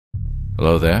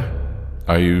Hello there.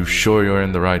 Are you sure you're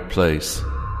in the right place?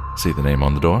 See the name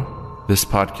on the door? This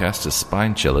podcast is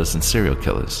Spine Chillers and Serial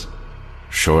Killers.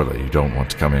 Surely you don't want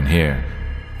to come in here.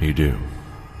 You do.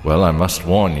 Well, I must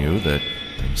warn you that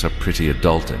things are pretty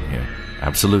adult in here.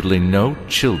 Absolutely no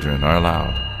children are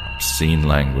allowed. Obscene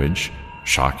language,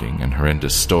 shocking and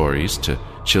horrendous stories to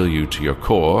chill you to your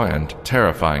core, and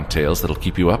terrifying tales that'll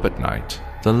keep you up at night.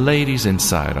 The ladies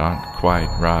inside aren't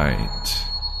quite right.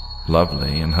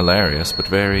 Lovely and hilarious, but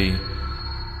very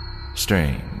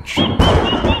strange.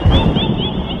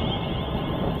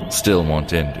 Still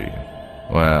want in, do you?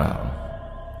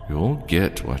 Well, you'll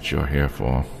get what you're here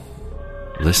for.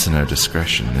 Listener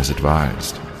discretion is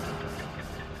advised.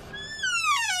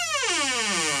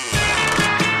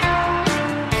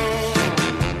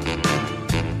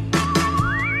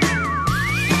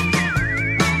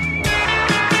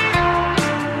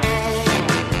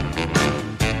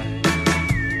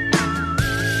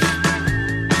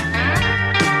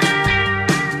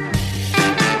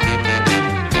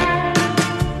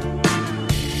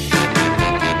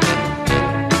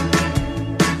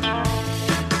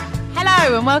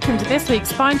 Welcome to this week's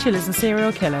Spine Chillers and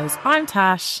Serial Killers. I'm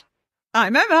Tash.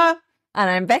 I'm Emma. And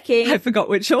I'm Becky. I forgot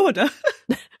which order.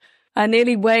 I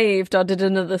nearly waved or did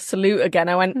another salute again.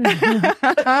 I went...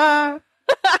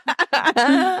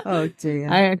 Oh, dear.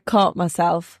 I caught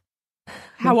myself.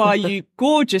 How are you,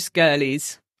 gorgeous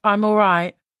girlies? I'm all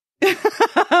right.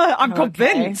 I'm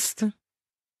convinced.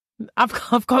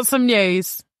 I've got some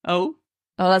news. Oh?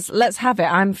 Oh, let's have it.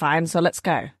 I'm fine, so let's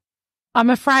go. I'm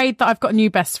afraid that I've got a new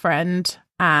best friend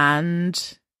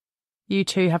and you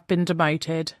two have been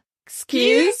demoted.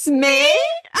 Excuse me?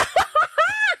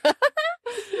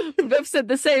 We've both said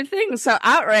the same thing, so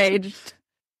outraged.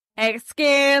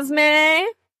 Excuse me?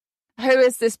 Who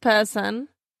is this person?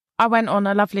 I went on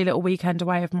a lovely little weekend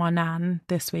away with my nan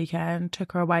this weekend,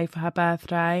 took her away for her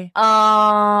birthday.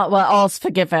 Well, all's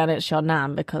forgiven. It's your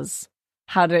nan, because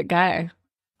how did it go?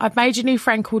 I've made a new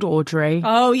friend called Audrey.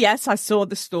 Oh, yes, I saw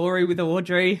the story with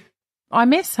Audrey. I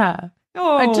miss her.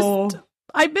 Oh.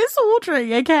 I miss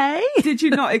Audrey, okay? Did you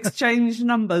not exchange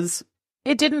numbers?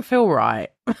 It didn't feel right.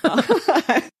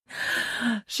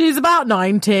 She's about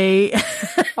 90.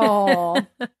 Oh.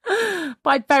 But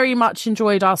I very much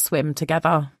enjoyed our swim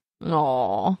together.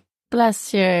 Oh,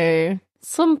 bless you.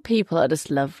 Some people are just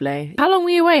lovely. How long were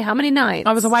you away? How many nights?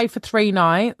 I was away for 3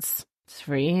 nights.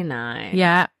 3 nights?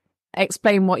 Yeah.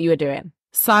 Explain what you were doing.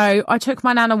 So I took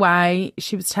my nan away.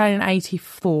 She was turning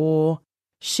 84.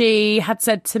 She had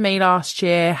said to me last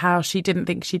year how she didn't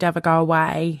think she'd ever go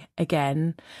away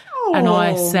again. Oh. And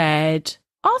I said,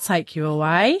 I'll take you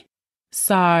away.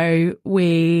 So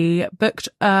we booked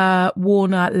a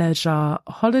Warner Leisure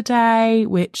holiday,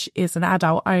 which is an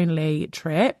adult-only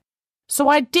trip. So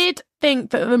I did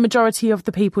think that the majority of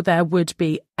the people there would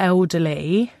be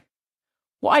elderly.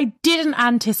 What I didn't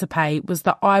anticipate was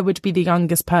that I would be the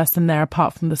youngest person there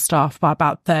apart from the staff by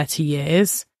about 30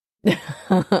 years.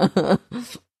 That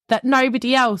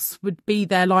nobody else would be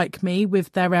there like me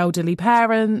with their elderly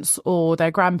parents or their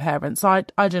grandparents. I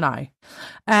don't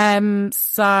know.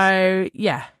 So,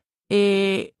 yeah,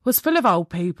 it was full of old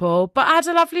people, but I had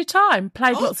a lovely time.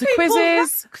 Played Old lots of people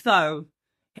quizzes. rock, though.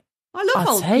 I love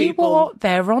I'll old tell you people. what,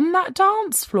 they're on that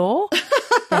dance floor.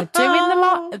 They're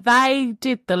doing they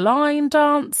did the line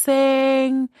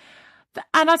dancing.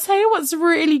 And I tell you what's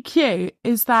really cute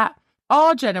is that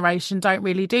our generation don't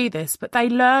really do this, but they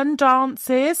learn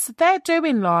dances. They're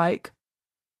doing like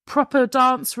proper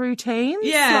dance routines.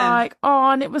 Yeah. Like,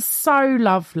 oh, and it was so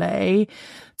lovely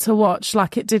to watch.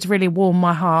 Like, it did really warm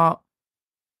my heart.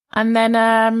 And then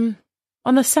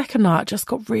on the second night, I just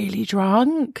got really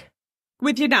drunk.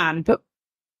 With your nan? But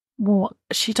what?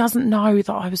 She doesn't know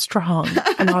that I was drunk.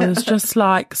 And I was just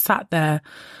like sat there.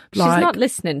 Like, she's not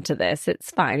listening to this. It's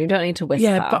fine. You don't need to whisper.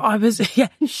 Yeah, but I was,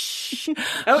 shh. Oh,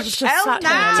 I was just tell sat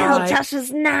there, nan! Tell like,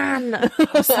 Tasha's nan.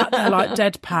 I sat there like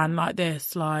deadpan like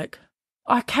this. Like,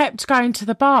 I kept going to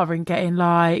the bar and getting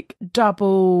like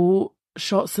double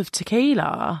shots of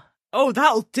tequila. Oh,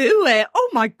 that'll do it. Oh,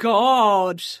 my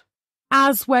God.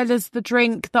 As well as the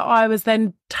drink that I was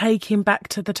then taking back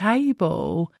to the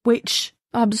table, which...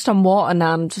 I'm just on water,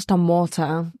 nan. Just on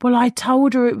water. Well, I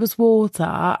told her it was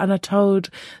water, and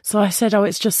so I said, oh,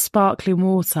 it's just sparkling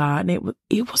water, and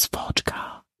it was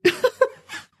vodka.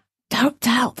 Don't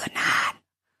tell the nan.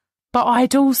 But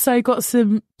I'd also got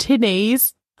some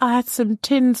tinnies. I had some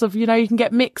tins of, you can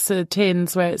get mixer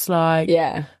tins where it's like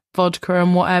vodka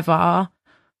and whatever,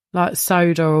 like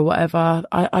soda or whatever.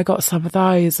 I got some of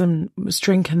those and was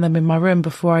drinking them in my room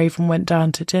before I even went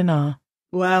down to dinner.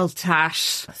 Well,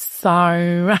 Tash.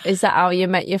 So... Is that how you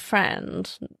met your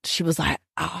friend? She was like,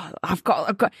 she's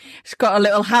got a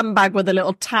little handbag with a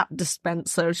little tap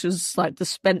dispenser. She's like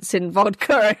dispensing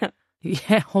vodka.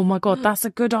 Yeah, oh my God, that's a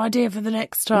good idea for the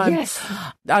next time. Yes.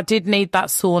 I did need that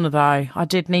sauna though. I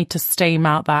did need to steam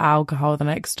out that alcohol the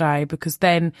next day, because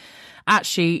then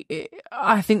actually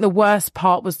I think the worst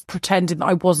part was pretending that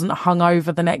I wasn't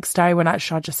hungover the next day, when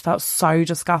actually I just felt so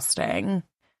disgusting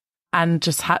and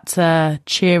just had to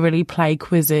cheerily play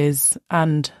quizzes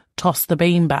and toss the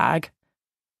beanbag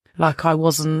like I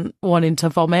wasn't wanting to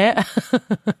vomit.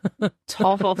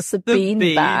 Toss the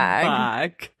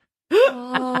beanbag.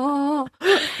 Oh,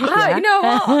 Yeah. You know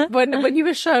what? When you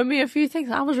were showing me a few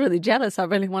things, I was really jealous. I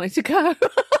really wanted to go.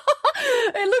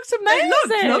 It looks amazing.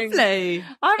 It looked lovely.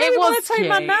 I really It want was to take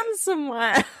my cute. nan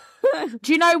somewhere.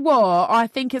 Do you know what? I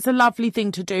think it's a lovely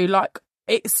thing to do. Like,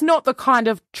 it's not the kind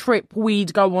of trip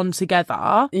we'd go on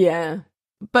together, Yeah.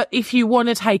 but if you want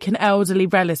to take an elderly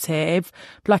relative,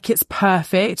 like, it's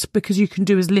perfect, because you can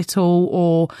do as little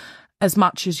or as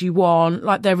much as you want.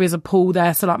 Like, there is a pool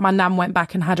there. So like, my nan went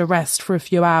back and had a rest for a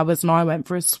few hours, and I went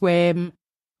for a swim.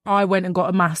 I went and got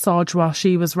a massage while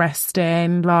she was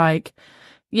resting. Like,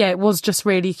 yeah, it was just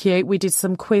really cute. We did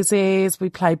some quizzes, we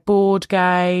played board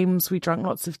games, we drank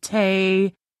lots of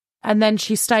tea, and then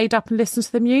she stayed up and listened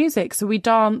to the music. So we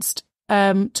danced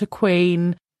to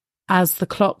Queen as the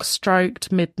clock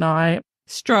stroked midnight.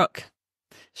 Struck.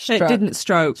 It didn't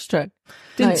stroke.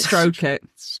 Didn't stroke it.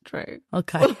 Stroke.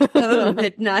 Okay. Oh,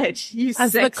 midnight. You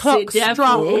As the sexy clock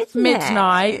devil. struck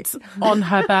midnight on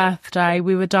her birthday,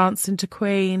 we were dancing to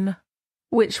Queen.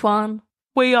 Which one?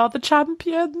 We are the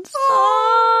champions.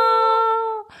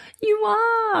 Oh, you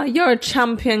are. You're a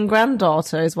champion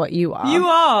granddaughter, is what you are. You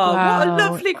are. What a Wow.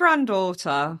 lovely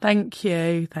granddaughter. Thank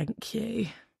you. Thank you.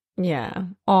 Yeah.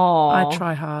 Oh, I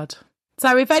try hard.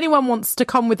 So if anyone wants to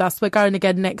come with us, we're going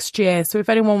again next year. So if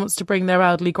anyone wants to bring their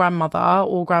elderly grandmother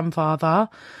or grandfather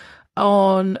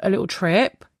on a little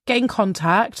trip, get in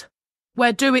contact.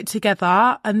 We'll do it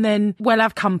together, and then we'll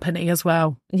have company as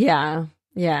well. Yeah.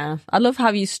 Yeah. I love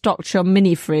how you stocked your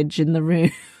mini fridge in the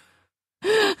room.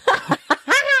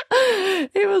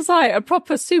 It was like a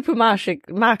proper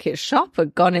market shop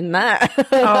had gone in there.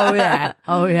 Oh, yeah.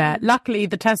 Oh, yeah. Luckily,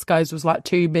 the Tesco's was like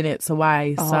 2 minutes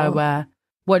away. So,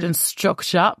 wasn't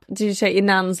stocked up. Did you take your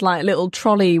nan's like little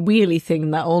trolley wheelie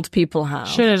thing that old people have?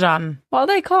 Should have done. What are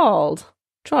they called?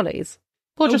 Trolleys.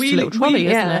 Well, just a little trolley,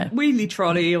 isn't yeah. it? Wheelie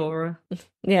trolley or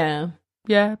Yeah.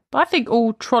 Yeah. But I think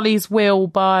all trolleys will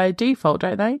by default,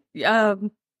 don't they?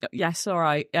 yes, all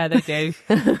right. Yeah, they do.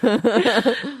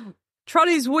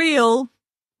 Trolley's wheel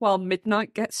while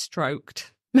midnight gets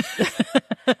stroked.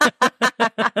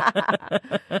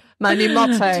 My new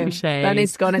motto. Touché. That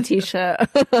needs to go on a t-shirt.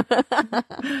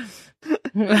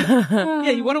 Yeah,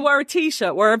 you want to wear a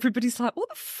t-shirt where everybody's like, what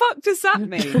the fuck does that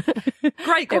mean?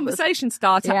 Great conversation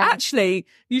starter. yeah. Actually,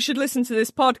 you should listen to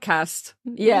this podcast.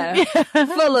 Yeah.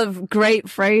 Full of great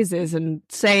phrases and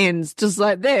sayings just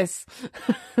like this.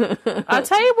 I'll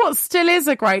tell you what still is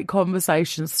a great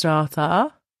conversation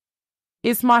starter.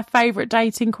 Is my favourite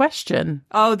dating question.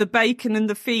 Oh, the bacon and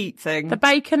the feet thing. The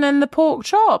bacon and the pork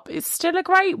chop. It's still a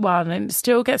great one, and it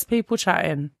still gets people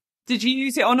chatting. Did you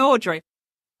use it on Audrey?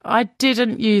 I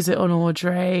didn't use it on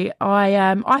Audrey.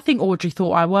 I think Audrey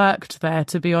thought I worked there,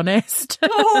 to be honest.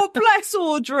 Oh, bless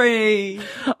Audrey.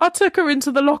 I took her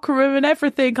into the locker room and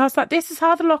everything. I was like, this is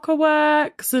how the locker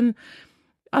works. And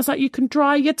I was like, you can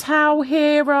dry your towel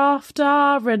here after.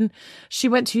 And she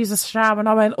went to use a shower, and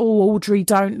I went, oh, Audrey,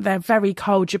 don't. They're very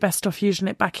cold. You're best off using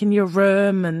it back in your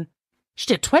room. And she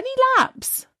did 20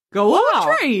 laps. Go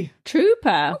Audrey.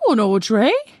 Trooper. Go on,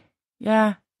 Audrey.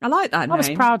 Yeah, I like that name. I was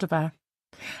proud of her.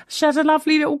 She had a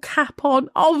lovely little cap on.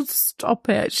 Oh, stop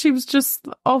it. She was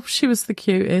the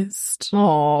cutest.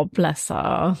 Oh, bless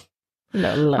her.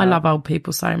 Little, I love old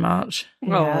people so much.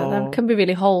 Yeah, Oh. they can be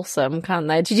really wholesome, can't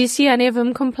they? Did you see any of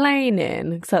them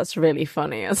complaining? Because that's really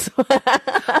funny as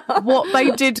well. What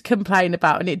they did complain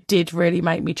about, and it did really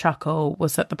make me chuckle,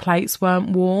 was that the plates weren't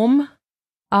warm.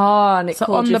 Oh, and it So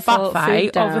called on your the buffet,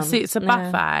 food down. obviously it's a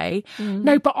Yeah. buffet.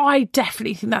 No, but I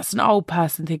definitely think that's an old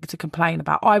person thing to complain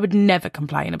about. I would never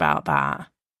complain about that.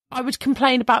 I would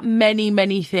complain about many,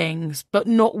 many things, but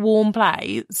not warm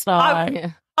plates. Like,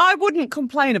 Yeah. I wouldn't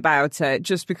complain about it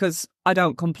just because I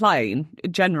don't complain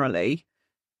generally.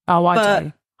 oh, I But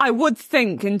do. I would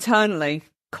think internally,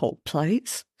 cold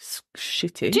plates? It's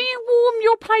shitty. Do you warm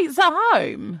your plates at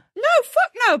home? No,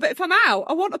 fuck no. But if I'm out,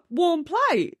 I want a warm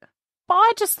plate. But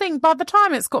I just think by the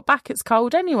time it's got back, it's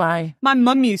cold anyway. My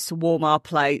mum used to warm our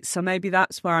plates, so maybe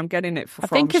that's where I'm getting it from. I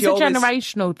think it's She a always-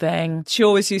 generational thing. She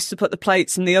always used to put the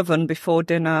plates in the oven before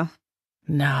dinner.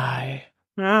 No.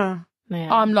 Yeah.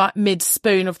 Yeah. I'm like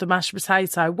mid-spoon of the mashed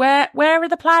potato. Where are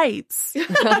the plates?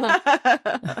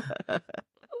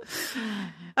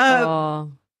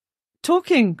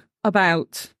 Talking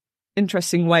about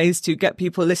interesting ways to get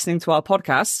people listening to our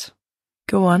podcast.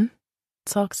 Go on.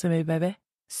 Talk to me, baby.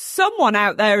 Someone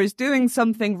out there is doing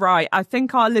something right. I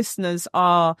think our listeners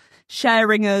are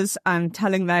sharing us and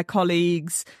telling their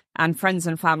colleagues and friends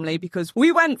and family, because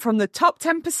we went from the top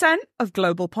 10% of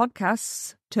global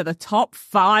podcasts to the top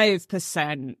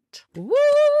 5%. Woo!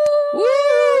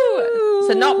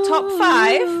 So not top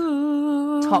 5,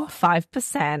 top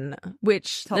 5%,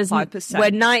 which Top 5%.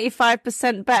 we're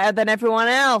 95% better than everyone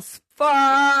else.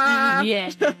 Fuck! Yeah.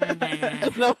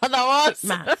 That's not what that was.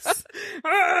 Maths.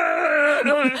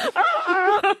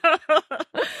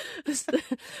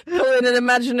 Pulling an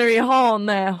imaginary horn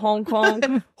there. Honk, honk.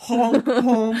 Honk,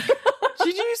 honk.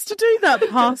 Did you used to do that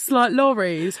past like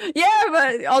lorries? Yeah,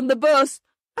 but on the bus.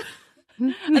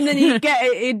 And then he'd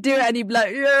do it and he'd be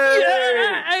like,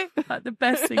 yeah. Like the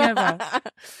best thing ever.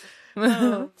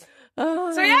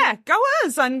 So yeah, go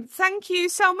us, and thank you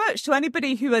so much to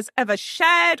anybody who has ever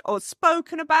shared or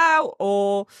spoken about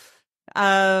or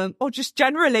just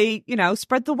generally,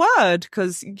 spread the word,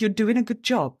 because you're doing a good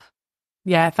job.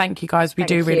 Yeah, thank you guys. We Thank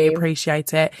do really you.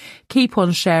 appreciate it. Keep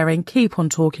on sharing, keep on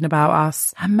talking about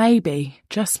us, and maybe,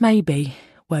 just maybe,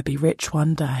 we'll be rich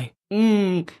one day.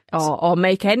 Or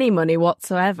make any money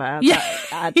whatsoever. Yeah.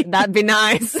 That'd be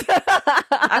nice.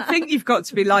 I think you've got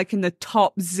to be like in the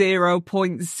top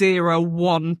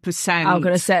 0.01%. I'm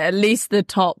going to say at least the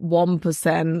top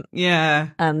 1%. Yeah.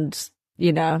 And,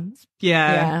 Yeah.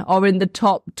 or in the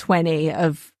top 20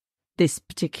 of this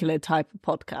particular type of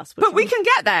podcast. But we can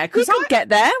get there. We could get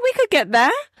there. We could get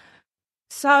there.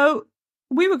 So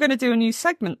we were going to do a new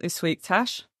segment this week,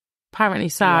 Tash. Apparently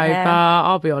so, Yeah. but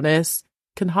I'll be honest,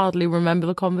 can hardly remember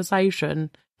the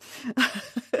conversation.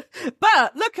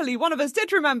 But luckily, one of us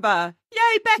did remember.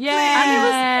 Yay, Becky!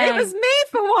 Yeah. It was me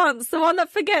for once, the one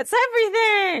that forgets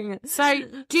everything. So,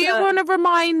 do you want to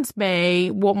remind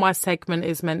me what my segment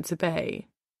is meant to be?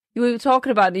 We were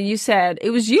talking about it. You said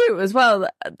it was you as well,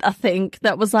 I think,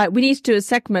 that was like, we need to do a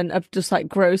segment of just like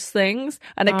gross things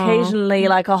and occasionally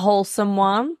like a wholesome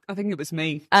one. I think it was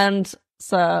me. And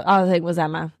so I think it was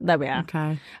Emma. There we are.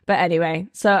 Okay. But anyway,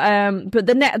 so but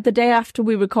the day after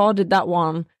we recorded that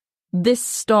one, this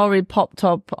story popped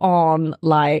up on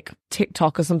like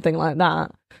TikTok or something like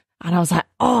that, and I was like,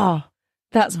 oh,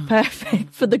 that's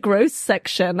perfect for the gross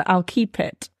section. I'll keep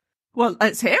it. Well,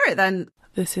 let's hear it then.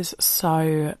 This is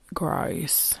so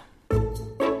gross.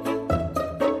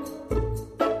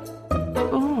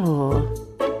 Oh.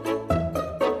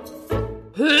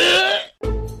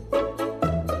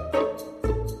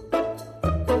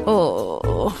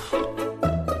 Oh.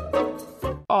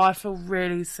 Oh, I feel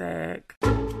really sick.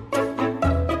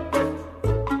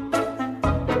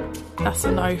 That's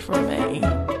a no from me.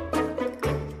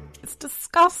 It's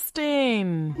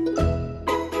disgusting.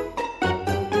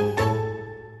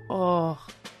 Oh.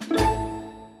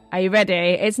 Are you ready?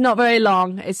 It's not very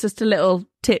long. It's just a little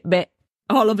tidbit.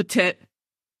 Oh, I love a tit.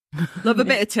 Love a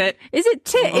bit of tit. Is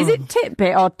it Is it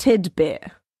titbit or tidbit?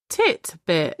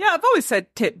 Titbit. Yeah, I've always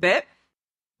said titbit.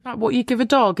 Like what you give a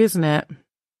dog, isn't it?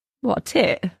 What, a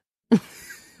tit?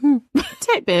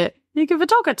 Titbit. You give a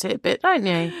dog a titbit, don't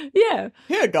you? Yeah.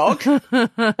 Here, dog. Have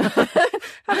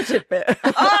a tidbit.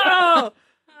 Oh,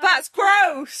 that's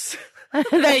gross.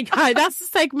 There you go. That's the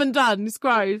segment done. It's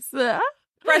gross.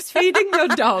 Breastfeeding your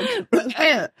dog.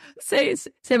 Say a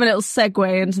little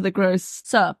segue into the gross.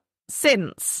 So,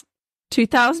 since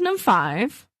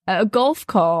 2005, at a golf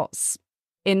course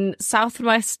in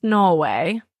southwest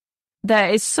Norway, there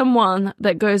is someone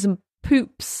that goes and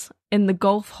poops in the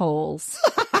golf holes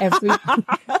every...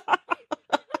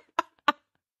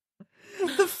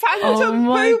 The phantom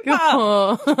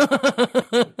God.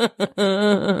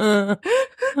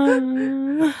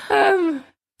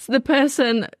 So the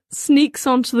person sneaks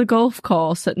onto the golf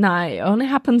course at night. It only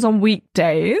happens on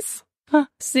weekdays.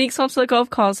 Sneaks onto the golf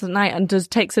course at night and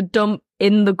takes a dump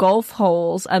in the golf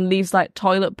holes and leaves like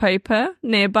toilet paper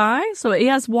nearby. So he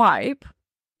has wipe.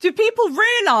 Do people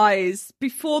realise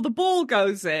before the ball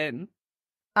goes in?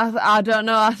 I don't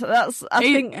know. I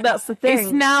think that's the thing.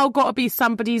 It's now got to be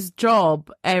somebody's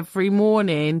job every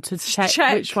morning to check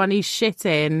which one he's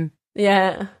shitting.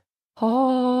 Yeah.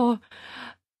 Oh,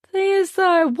 thing is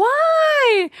though, why?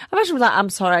 I imagine like, I'm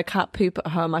sorry, I can't poop at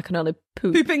home. I can only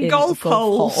poop in golf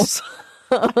holes.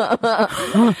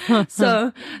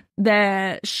 So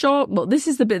they're sure. Well, this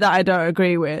is the bit that I don't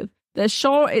agree with. They're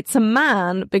sure it's a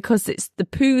man because the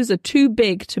poos are too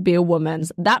big to be a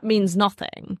woman's. That means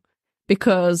nothing.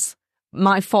 Because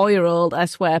my 4-year-old, I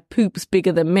swear, poops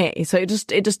bigger than me. So it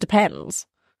just depends.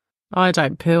 I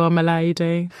don't poo, I'm a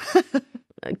lady.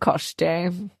 Gosh,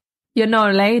 Dave. You're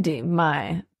no lady,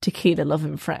 my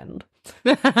tequila-loving friend.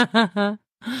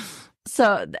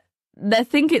 So they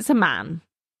think it's a man.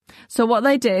 So what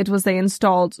they did was they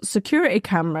installed security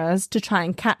cameras to try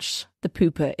and catch the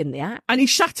pooper in the act. And he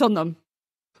shat on them.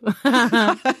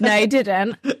 No, he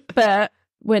didn't. But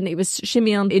when he was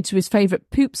shimmying into his favourite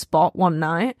poop spot one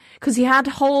night, because he had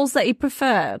holes that he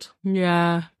preferred.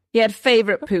 Yeah. He had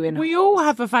favourite poo in. We all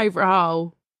have a favourite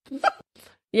hole.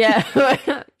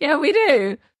 Yeah. Yeah, we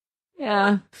do.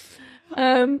 Yeah.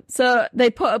 So they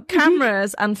put up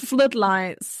cameras and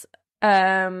floodlights.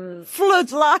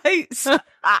 Floodlights.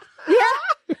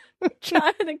 Yeah.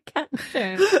 Trying to catch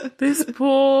him. This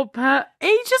poor pet.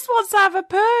 He just wants to have a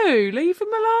poo. Leave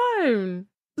him alone.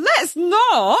 Let's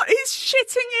not. He's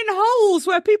shitting in holes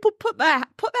where people put their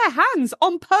hands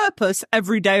on purpose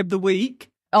every day of the week.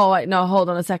 Oh, wait, no, hold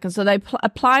on a second. So they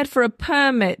applied for a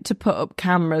permit to put up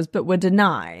cameras, but were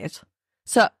denied.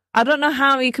 So I don't know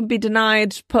how you can be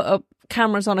denied to put up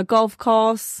cameras on a golf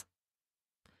course.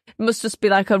 It must just be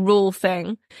like a rule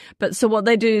thing. But so what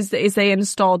they do is they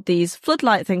installed these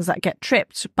floodlight things that get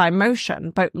tripped by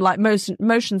motion, like motion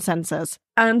sensors.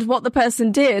 And what the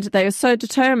person did, they were so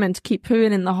determined to keep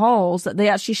pooing in the holes that they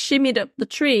actually shimmied up the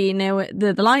tree near where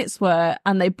the lights were,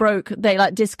 and they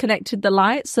disconnected the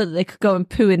lights so that they could go and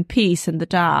poo in peace in the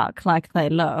dark like they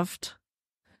loved.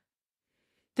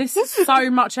 This is so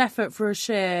much effort for a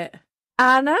shit.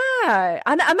 I know.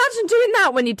 And imagine doing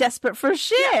that when you're desperate for a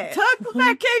shit. Yeah,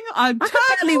 turtlenecking. I can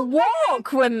barely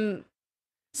walk when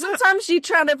sometimes you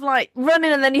try to like run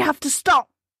in and then you have to stop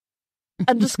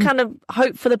and just kind of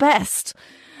hope for the best.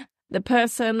 The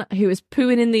person who is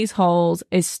pooing in these holes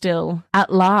is still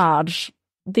at large.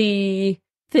 The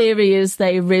theory is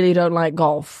they really don't like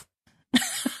golf.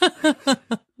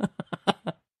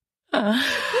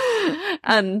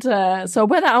 And so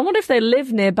I wonder if they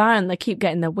live nearby and they keep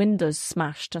getting their windows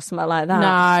smashed or something like that.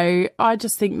 No, I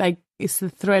just think it's the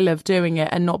thrill of doing it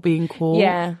and not being caught.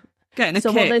 Yeah. Getting a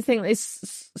so kick. What they think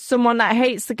is someone that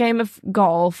hates the game of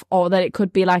golf, or that it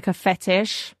could be like a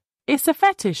fetish. It's a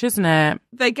fetish, isn't it?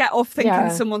 They get off thinking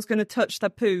someone's going to touch their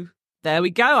poo. There we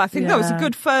go. I think that was a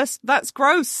good first That's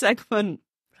Gross segment.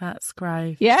 That's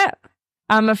great. Yeah.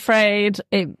 I'm afraid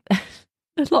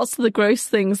lots of the gross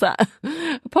things that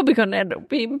are probably going to end up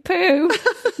being poo.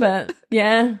 But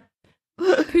yeah,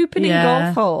 pooping in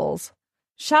golf holes.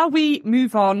 Shall we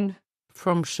move on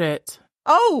from shit?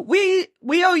 Oh, we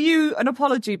owe you an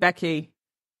apology, Becky.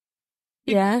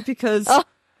 Yeah. Because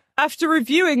after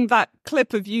reviewing that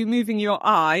clip of you moving your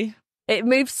eye, it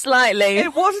moved slightly.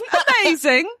 It wasn't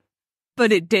amazing,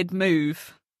 but it did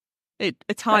move. A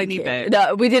tiny bit.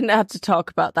 No, we didn't have to talk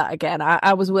about that again.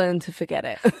 I was willing to forget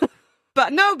it.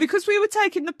 But no, because we were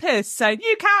taking the piss, saying,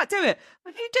 you can't do it.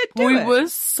 And you did do it. We were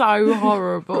so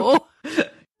horrible.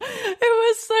 It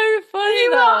was so funny,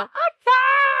 though.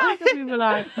 And we were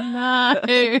like, no.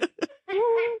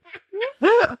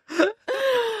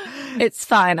 It's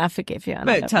fine, I forgive you.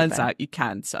 But it turns out you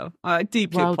can, so I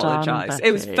deeply Well done, apologise. Becky.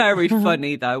 It was very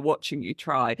funny, though, watching you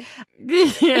try.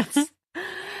 Yes.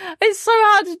 It's so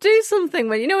hard to do something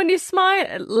when you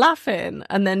smile, laughing,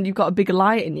 and then you've got a big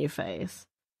light in your face.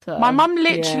 So, my mum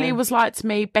literally was like to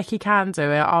me, Becky can do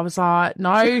it. I was like,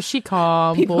 no, she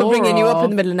can't. People were ringing you up in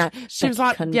the middle of the night. She was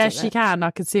like, yes, she can. I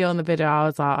could see it on the video. I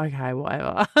was like, okay,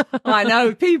 whatever. I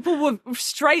know. People were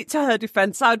straight to her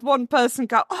defence. I had one person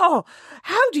go, oh,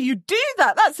 how do you do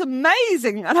that? That's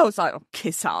amazing. And I was like, oh,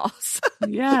 kiss ass.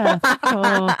 Yeah.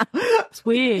 Oh, it's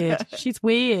weird. She's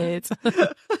weird.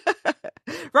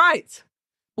 Right.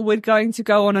 We're going to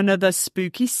go on another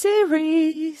spooky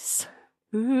series.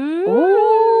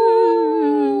 Ooh.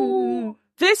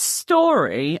 This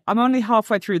story, I'm only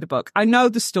halfway through the book. I know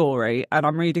the story and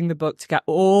I'm reading the book to get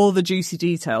all the juicy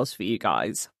details for you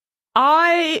guys.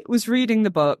 I was reading the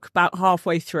book about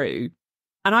halfway through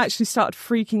and I actually started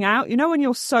freaking out. You know when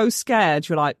you're so scared,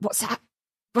 you're like, what's that?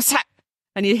 What's that?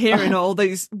 And you're hearing all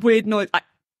these weird noises.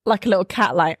 Like a little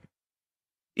cat, like.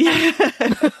 Yeah.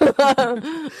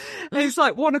 It's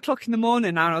like 1 o'clock in the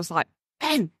morning now and I was like,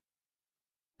 Ben,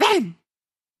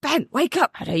 wake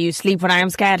up. How do you sleep when I am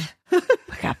scared?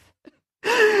 Wake up.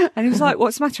 And he was like,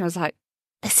 what's the matter? I was like,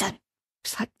 listen.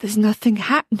 He's like, there's nothing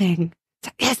happening.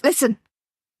 Like, yes, listen.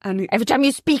 And every time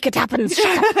you speak, it happens. So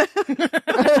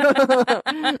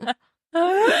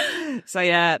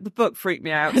yeah, the book freaked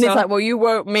me out. And he's like, well, you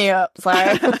woke me up, so.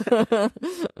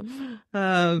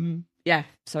 Yeah,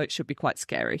 so it should be quite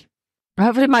scary.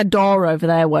 Hopefully my door over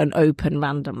there won't open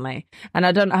randomly. And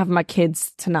I don't have my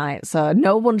kids tonight, so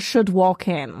no one should walk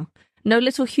in No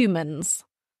little humans.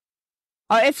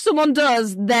 Or if someone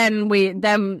does,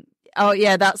 oh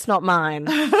yeah, that's not mine.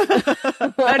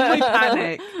 Then we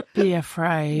panic. Be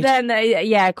afraid.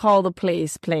 Then, call the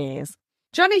police, please.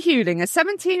 Johnny Hewling, a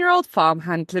 17-year-old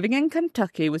farmhand living in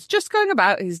Kentucky, was just going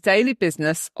about his daily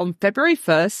business on February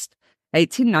 1st,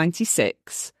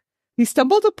 1896. He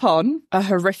stumbled upon a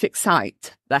horrific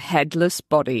sight, the headless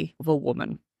body of a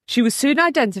woman. She was soon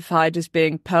identified as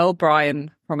being Pearl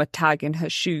Bryan from a tag in her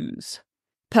shoes.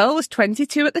 Pearl was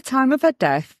 22 at the time of her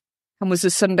death and was a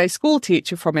Sunday school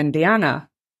teacher from Indiana.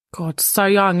 God, so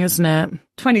young, isn't it?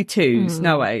 22's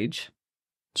no age.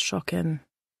 Shocking.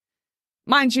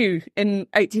 Mind you, in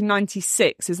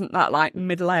 1896, isn't that like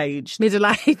middle-aged?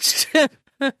 Middle-aged.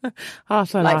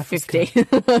 Half her Like life is 50.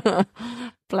 gone.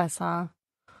 Bless her.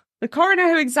 The coroner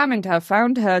who examined her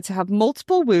found her to have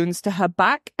multiple wounds to her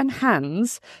back and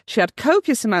hands. She had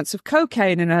copious amounts of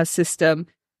cocaine in her system,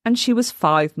 and she was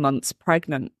 5 months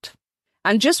pregnant.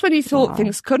 And just when you thought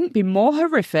things couldn't be more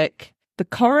horrific, the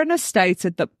coroner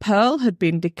stated that Pearl had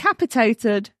been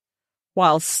decapitated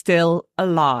while still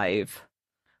alive.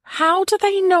 How do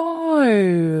they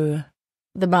know?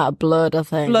 The amount of blood, I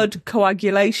think. Blood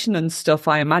coagulation and stuff,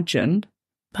 I imagine.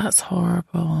 That's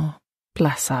horrible.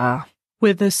 Bless her.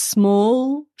 With a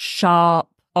small, sharp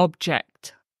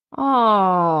object.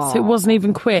 Oh. So it wasn't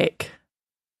even quick.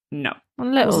 No. A It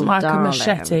little wasn't like darling. a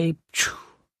machete.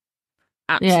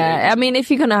 Absolutely. Yeah, I mean, if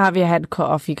you're going to have your head cut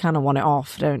off, you kind of want it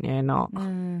off, don't you? Not.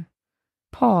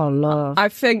 Poor love. I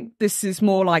think this is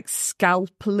more like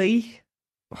scalpely.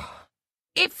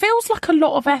 It feels like a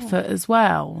lot of effort as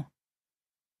well.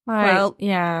 Well,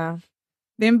 yeah.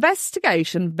 The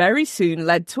investigation very soon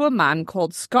led to a man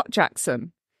called Scott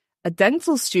Jackson, a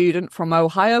dental student from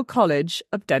Ohio College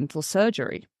of Dental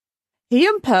Surgery. He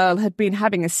and Pearl had been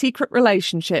having a secret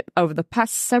relationship over the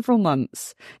past several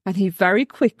months, and he very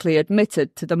quickly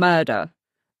admitted to the murder,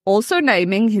 also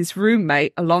naming his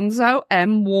roommate Alonzo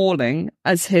M. Walling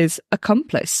as his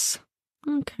accomplice.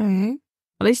 Okay.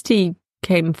 At least he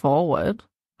came forward.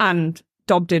 And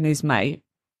dobbed in his mate.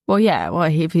 Well, yeah,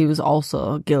 if he was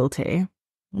also guilty.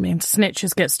 I mean,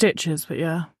 snitches get stitches, but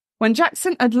yeah. When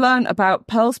Jackson had learned about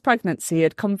Pearl's pregnancy, he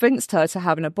had convinced her to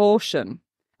have an abortion.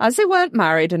 As they weren't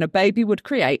married and a baby would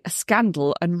create a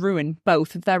scandal and ruin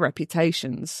both of their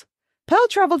reputations. Pearl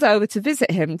travelled over to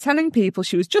visit him, telling people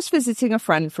she was just visiting a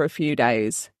friend for a few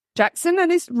days. Jackson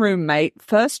and his roommate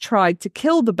first tried to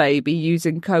kill the baby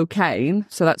using cocaine,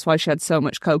 so that's why she had so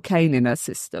much cocaine in her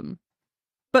system.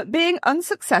 But being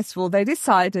unsuccessful, they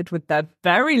decided with their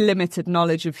very limited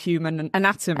knowledge of human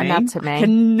anatomy.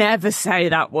 Can never say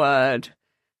that word.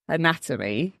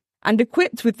 Anatomy. And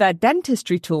equipped with their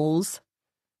dentistry tools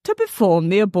to perform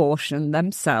the abortion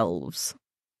themselves.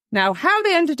 Now, how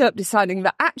they ended up deciding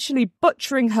that actually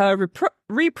butchering her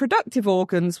reproductive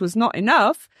organs was not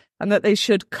enough and that they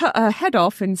should cut her head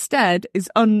off instead is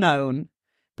unknown.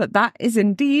 But that is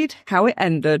indeed how it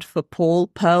ended for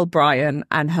Pearl Bryan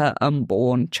and her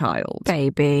unborn child.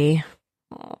 Baby.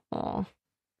 Aww.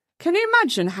 Can you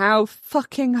imagine how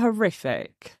fucking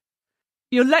horrific?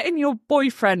 You're letting your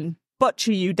boyfriend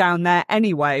butcher you down there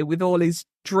anyway with all his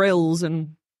drills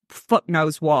and fuck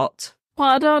knows what. What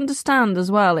I don't understand as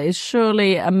well is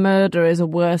surely a murder is a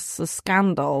worse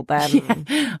scandal than...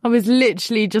 Yeah, I was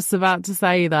literally just about to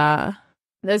say that.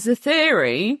 There's a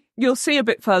theory, you'll see a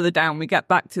bit further down, we get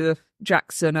back to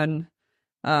Jackson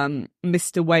and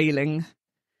Mr. Whaling,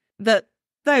 that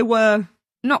they were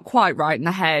not quite right in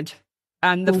the head.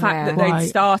 And the fact that they'd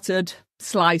started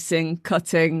slicing,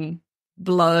 cutting,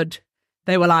 blood,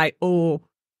 they were like, oh,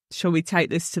 shall we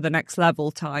take this to the next level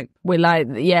type? We like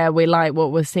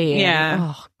what we're seeing. Yeah.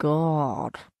 Oh,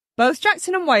 God. Both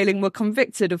Jackson and Whaling were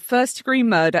convicted of first-degree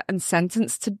murder and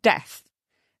sentenced to death.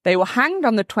 They were hanged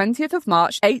on the 20th of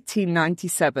March,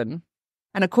 1897.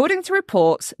 And according to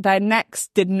reports, their necks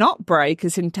did not break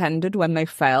as intended when they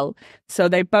fell, so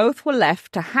they both were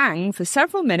left to hang for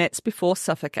several minutes before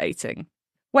suffocating.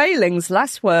 Whaling's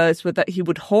last words were that he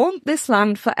would haunt this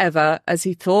land forever as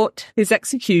he thought his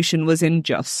execution was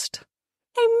unjust.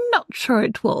 I'm not sure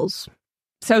it was.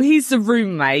 So he's the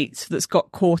roommate that's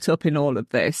got caught up in all of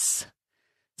this.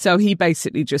 So he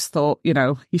basically just thought,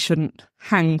 he shouldn't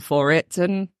hang for it.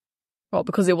 And Well,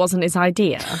 because it wasn't his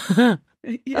idea.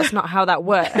 That's not how that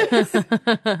works.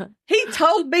 He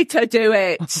told me to do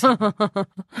it.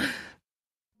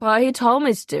 Well, he told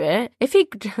me to do it. If he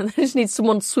I just need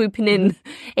someone swooping in.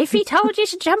 If he told you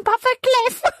to jump off a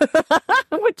cliff,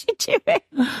 would you do it?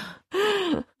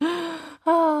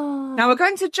 Now we're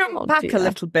going to jump back dear. a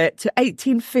little bit to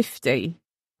 1850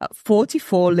 at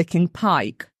 44 Licking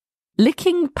Pike.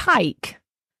 Licking Pike.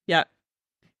 Yeah.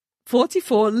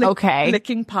 44 Okay.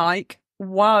 Licking Pike,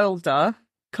 Wilder,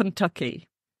 Kentucky.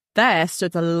 There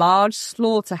stood a large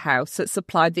slaughterhouse that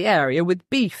supplied the area with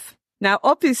beef. Now,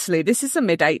 obviously, this is the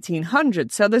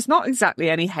mid-1800s, so there's not exactly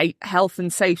any health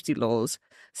and safety laws.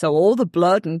 So all the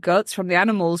blood and guts from the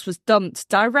animals was dumped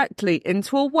directly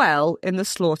into a well in the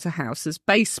slaughterhouse's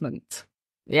basement.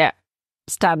 Yeah.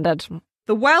 Standard.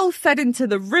 The well fed into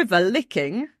the River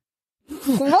Licking.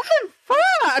 What the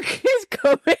fuck is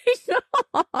going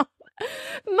on?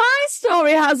 My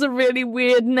story has a really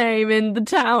weird name in the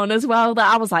town as well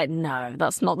that I was like, no,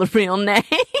 that's not the real name.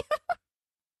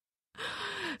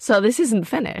 So this isn't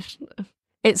finished.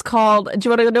 It's called, do you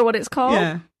want to know what it's called?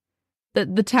 Yeah.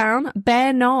 The town?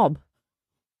 Bear Knob.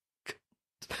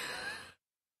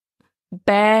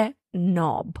 Bear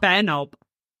Knob. Bear Knob.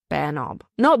 Bear Knob.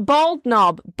 Not Bald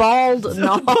Knob. Bald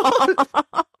Knob.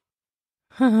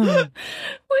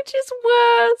 Which is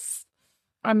worse.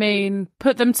 I mean,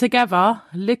 put them together,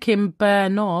 licking Bear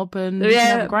Knob, and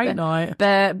have a great night.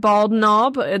 Bald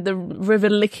Knob, the River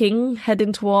Licking,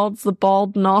 heading towards the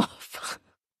Bald Knob.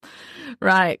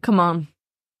 Right, come on.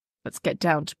 Let's get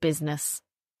down to business.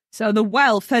 So the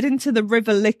well fed into the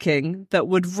River Licking that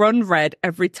would run red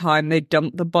every time they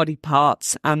dumped the body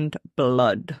parts and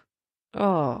blood.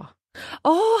 Oh,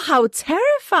 how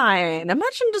terrifying.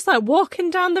 Imagine just like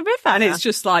walking down the river. And it's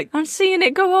just like... I'm seeing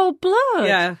it go all blood.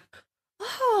 Yeah.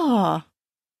 Oh.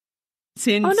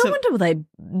 Seeing No wonder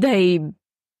they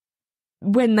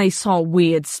when they saw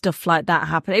weird stuff like that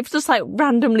happen, if just like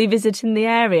randomly visiting the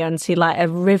area and see like a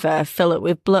river fill it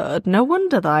with blood, no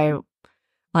wonder they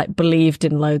like believed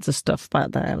in loads of stuff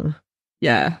back then.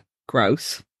 Yeah,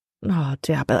 gross. Oh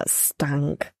dear, I bet that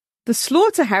stank. The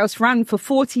slaughterhouse ran for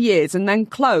 40 years and then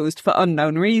closed for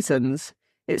unknown reasons.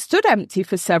 It stood empty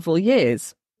for several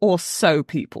years, or so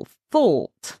people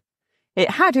thought.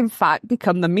 It had in fact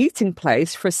become the meeting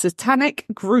place for a satanic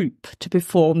group to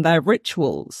perform their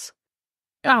rituals.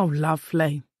 Oh,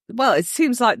 lovely. Well, it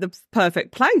seems like the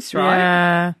perfect place, right?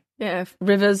 Yeah. Yeah,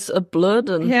 rivers of blood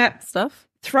and stuff.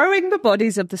 Throwing the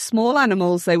bodies of the small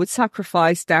animals they would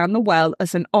sacrifice down the well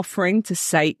as an offering to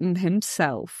Satan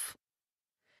himself.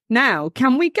 Now,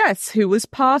 can we guess who was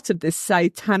part of this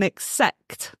satanic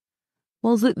sect?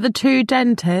 Was it the two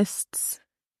dentists?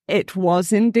 It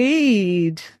was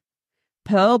indeed.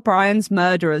 Pearl Bryan's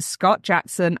murderers, Scott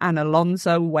Jackson and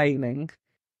Alonzo Whaling.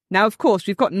 Now, of course,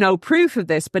 we've got no proof of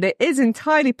this, but it is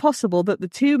entirely possible that the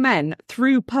two men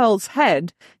threw Pearl's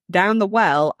head down the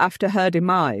well after her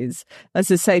demise as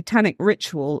a satanic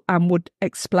ritual and would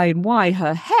explain why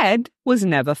her head was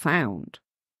never found.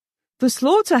 The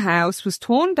slaughterhouse was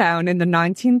torn down in the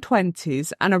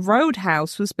 1920s and a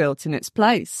roadhouse was built in its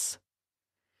place.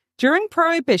 During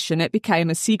Prohibition, it became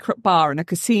a secret bar and a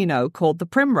casino called the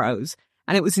Primrose,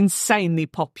 and it was insanely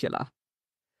popular.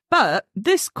 But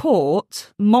this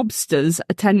caught mobsters'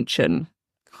 attention.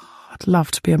 I'd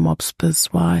love to be a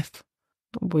mobster's wife.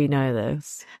 We know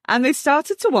this. And they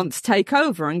started to want to take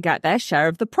over and get their share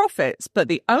of the profits, but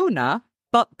the owner,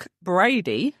 Buck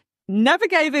Brady, never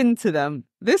gave in to them.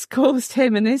 This caused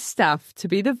him and his staff to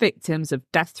be the victims of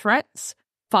death threats,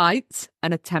 fights,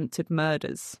 and attempted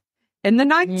murders. In the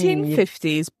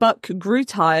 1950s, Buck grew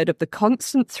tired of the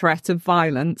constant threat of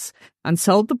violence and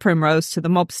sold the Primrose to the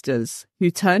mobsters, who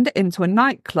turned it into a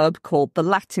nightclub called the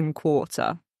Latin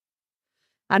Quarter.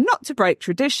 And not to break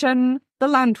tradition, the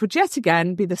land would yet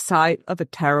again be the site of a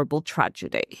terrible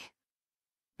tragedy.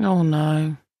 Oh,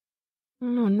 no.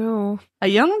 Oh, no. A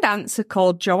young dancer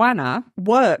called Joanna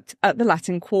worked at the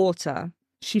Latin Quarter.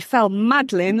 She fell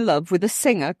madly in love with a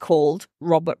singer called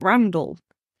Robert Randall.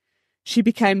 She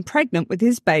became pregnant with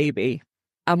his baby,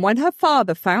 and when her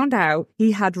father found out,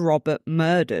 he had Robert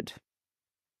murdered.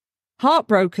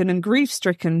 Heartbroken and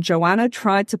grief-stricken, Joanna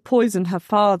tried to poison her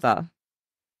father.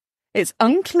 It's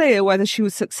unclear whether she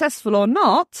was successful or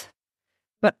not,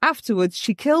 but afterwards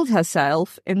she killed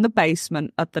herself in the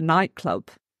basement at the nightclub.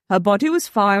 Her body was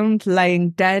found laying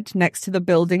dead next to the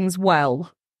building's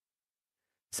well.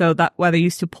 So that where they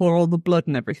used to pour all the blood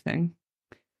and everything.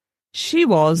 She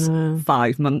was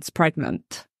 5 months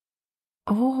pregnant.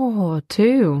 Oh,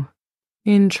 2.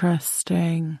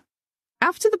 Interesting.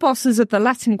 After the bosses of the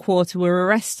Latin Quarter were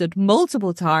arrested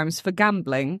multiple times for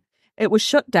gambling, it was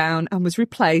shut down and was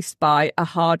replaced by a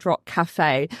Hard Rock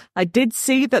Cafe. I did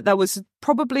see that there was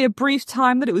probably a brief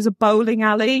time that it was a bowling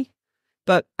alley,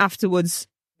 but afterwards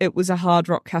it was a Hard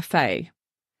Rock Cafe.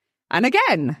 And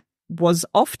again, was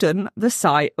often the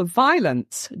site of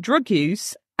violence, drug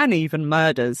use, and even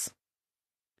murders.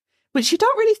 Which you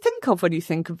don't really think of when you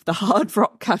think of the Hard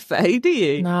Rock Cafe, do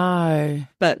you? No.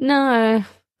 But No.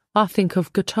 I think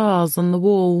of guitars on the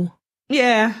wall.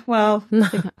 Yeah, well,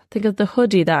 Think of the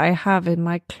hoodie that I have in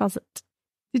my closet.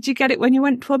 did you get it when you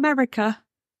went to America?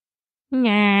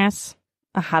 Yes.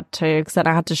 I had to, because then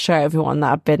I had to show everyone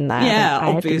that I've been there. Yeah, I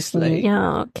had this obviously. New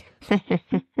York.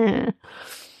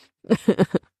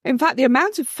 In fact, the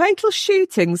amount of fatal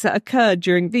shootings that occurred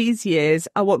during these years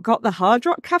are what got the Hard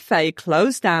Rock Cafe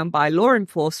closed down by law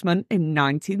enforcement in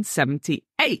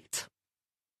 1978.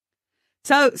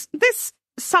 So this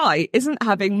site isn't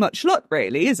having much luck,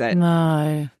 really, is it?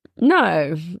 No.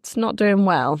 No, it's not doing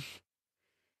well.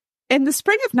 In the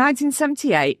spring of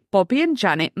 1978, Bobby and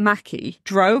Janet Mackey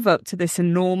drove up to this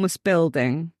enormous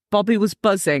building. Bobby was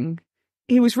buzzing.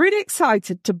 He was really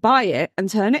excited to buy it and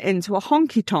turn it into a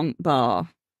honky-tonk bar.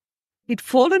 He'd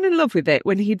fallen in love with it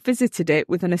when he'd visited it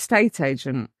with an estate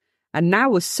agent, and now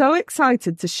was so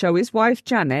excited to show his wife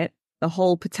Janet the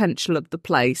whole potential of the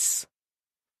place.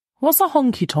 What's a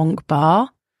honky-tonk bar?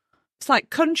 It's like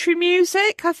country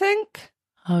music, I think.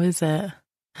 Oh, is it?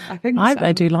 I think I hope so.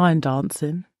 they do line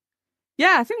dancing.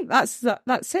 Yeah, I think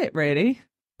that's it, really.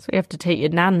 So you have to take your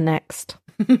nan next.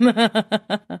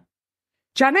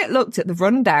 Janet looked at the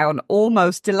rundown,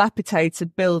 almost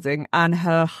dilapidated building and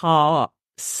her heart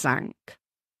sank.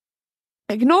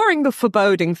 Ignoring the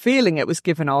foreboding feeling it was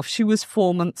given off, she was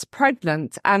 4 months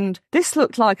pregnant, and this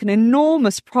looked like an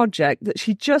enormous project that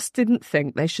she just didn't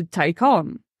think they should take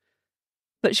on.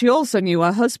 But she also knew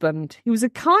her husband. He was a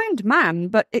kind man,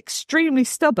 but extremely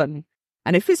stubborn,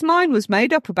 and if his mind was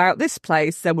made up about this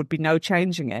place, there would be no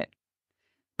changing it.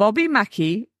 Bobby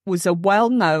Mackey was a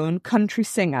well-known country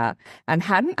singer and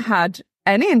hadn't had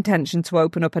any intention to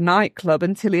open up a nightclub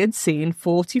until he had seen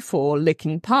 44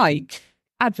 Licking Pike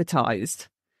advertised.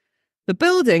 The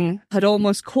building had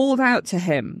almost called out to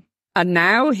him, and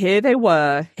now here they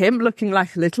were, him looking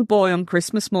like a little boy on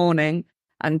Christmas morning,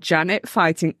 and Janet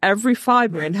fighting every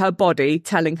fibre in her body,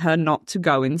 telling her not to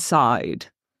go inside.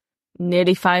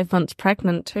 Nearly 5 months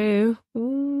pregnant too.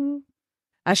 Ooh.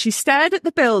 As she stared at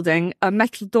the building, a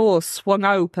metal door swung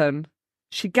open.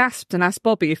 She gasped and asked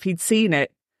Bobby if he'd seen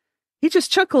it. He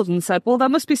just chuckled and said, well, there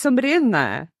must be somebody in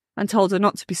there, and told her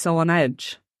not to be so on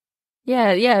edge.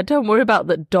 Yeah, don't worry about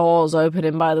the doors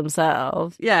opening by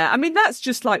themselves. Yeah, I mean, that's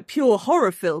just like pure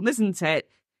horror film, isn't it?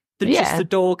 Just the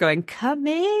door going, come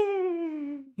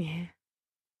in. Yeah.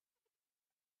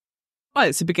 Well,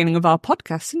 it's the beginning of our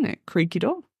podcast, isn't it? Creaky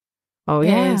door. Oh,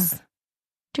 Yes.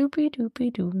 yeah.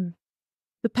 Doopy-doopy-doo.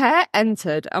 The pair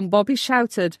entered and Bobby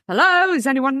shouted, hello, is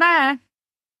anyone there?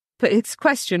 But his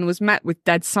question was met with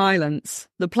dead silence.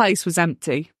 The place was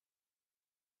empty.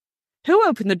 Who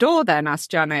opened the door then?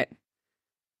 Asked Janet.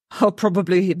 Oh,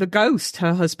 probably the ghost,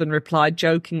 her husband replied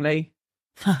jokingly.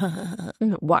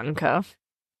 Wanker.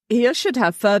 He ushered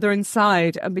her further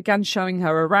inside and began showing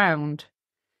her around.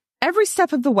 Every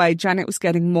step of the way, Janet was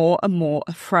getting more and more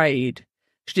afraid.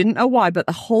 She didn't know why, but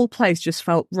the whole place just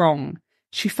felt wrong.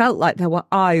 She felt like there were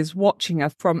eyes watching her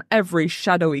from every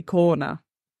shadowy corner.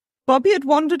 Bobby had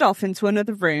wandered off into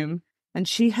another room, and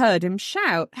she heard him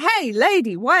shout, hey,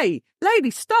 lady, wait!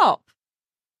 Lady, stop!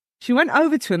 She went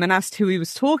over to him and asked who he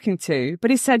was talking to, but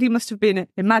he said he must have been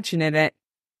imagining it.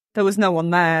 There was no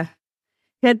one there.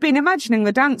 He had been imagining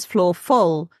the dance floor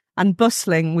full and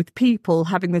bustling with people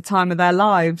having the time of their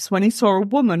lives when he saw a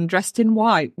woman dressed in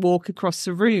white walk across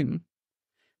the room.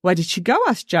 Where did she go?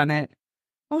 Asked Janet.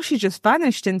 Oh, she just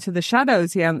vanished into the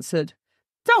shadows, he answered.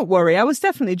 Don't worry, I was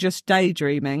definitely just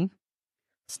daydreaming.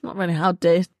 It's not really how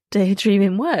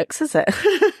daydreaming works, is it?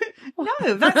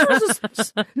 No,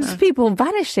 that's Just people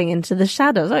vanishing into the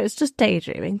shadows. Oh, it's just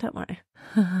daydreaming, don't worry.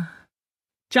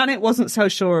 Janet wasn't so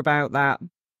sure about that,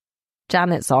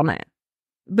 Janet's on it.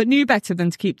 but knew better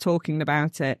than to keep talking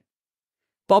about it.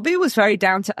 Bobby was very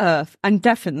down to earth and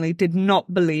definitely did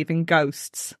not believe in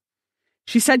ghosts.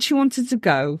 She said she wanted to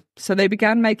go, so they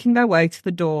began making their way to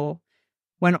the door,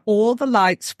 when all the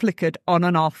lights flickered on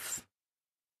and off.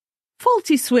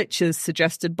 Faulty switches,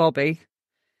 suggested Bobby.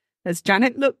 As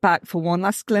Janet looked back for one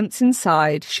last glimpse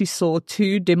inside, she saw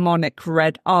two demonic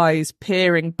red eyes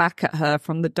peering back at her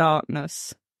from the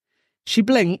darkness. She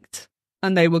blinked,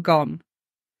 and they were gone.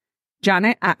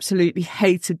 Janet absolutely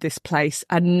hated this place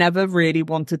and never really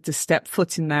wanted to step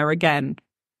foot in there again.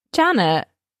 Janet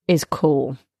is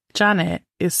cool. Janet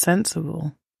is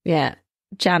sensible. Yeah,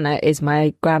 Janet is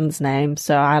my grand's name,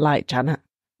 so I like Janet.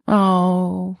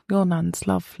 Oh, your nan's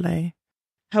lovely.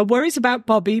 Her worries about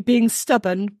Bobby being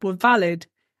stubborn were valid,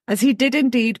 as he did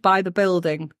indeed buy the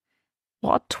building,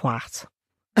 What a twat.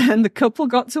 and the couple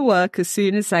got to work as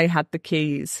soon as they had the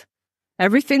keys.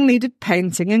 Everything needed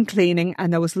painting and cleaning,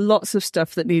 and there was lots of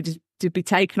stuff that needed to be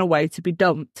taken away to be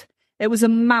dumped. It was a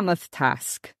mammoth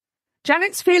task.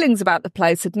 Janet's feelings about the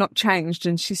place had not changed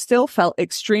and she still felt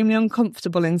extremely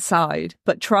uncomfortable inside,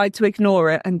 but tried to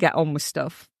ignore it and get on with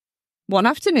stuff. One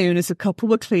afternoon, as the couple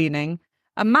were cleaning,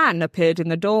 a man appeared in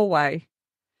the doorway.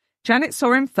 Janet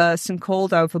saw him first and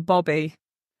called over Bobby.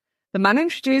 The man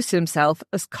introduced himself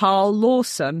as Carl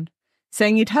Lawson,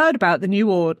 saying he'd heard about the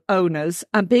new owners,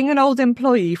 and being an old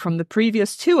employee from the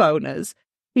previous two owners,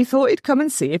 he thought he'd come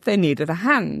and see if they needed a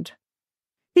hand.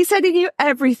 He said he knew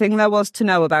everything there was to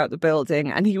know about the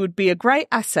building and he would be a great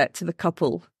asset to the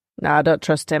couple. No, I don't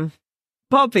trust him.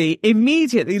 Bobby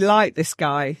immediately liked this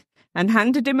guy and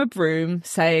handed him a broom,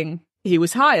 saying he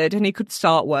was hired and he could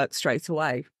start work straight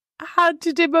away.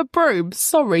 Handed him a broom?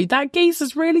 Sorry, that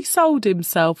geezer's really sold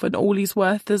himself and all he's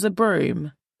worth is a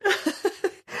broom.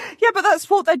 Yeah, but that's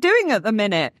what they're doing at the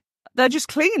minute. They're just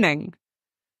cleaning.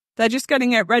 They're just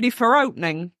getting it ready for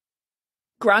opening.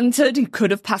 Granted, he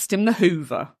could have passed him the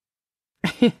Hoover.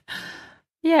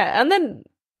 Yeah, and then,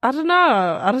 I don't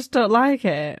know, I just don't like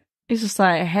it. He's just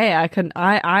like, hey,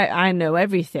 I know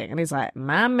everything. And he's like,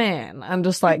 my man. And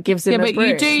just like gives him a but broom.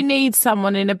 you do need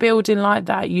someone in a building like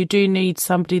that. You do need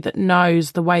somebody that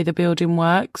knows the way the building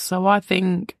works. So I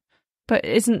think... But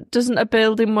doesn't a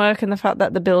building work in the fact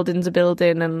that the building's a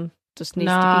building and just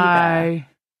needs to be there?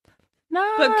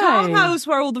 No. But Carl knows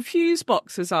where all the fuse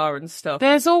boxes are and stuff.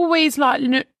 There's always like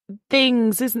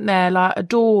things, isn't there? Like a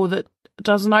door that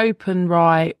doesn't open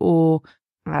right, or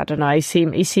I don't know.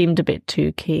 He seemed a bit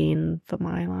too keen for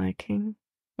my liking.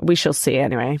 We shall see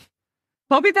anyway.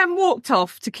 Bobby then walked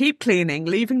off to keep cleaning,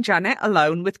 leaving Janet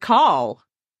alone with Carl.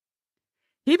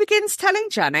 He begins telling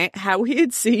Janet how he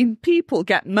had seen people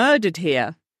get murdered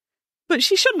here. But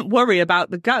she shouldn't worry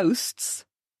about the ghosts.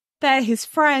 They're his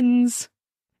friends.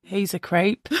 He's a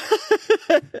creep.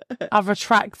 I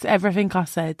retract everything I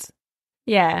said.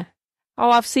 Yeah. Oh,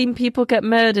 I've seen people get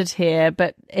murdered here,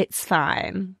 but it's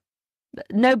fine.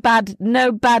 No bad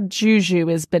juju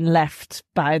has been left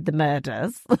by the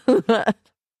murders.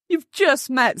 You've just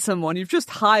met someone, you've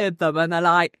just hired them, and they're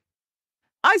like,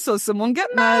 I saw someone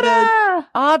get murdered.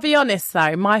 I'll be honest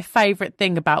though, my favourite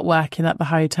thing about working at the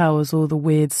hotel was all the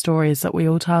weird stories that we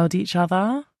all told each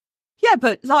other. Yeah,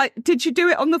 but like, did you do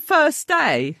it on the first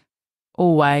day?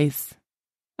 Always.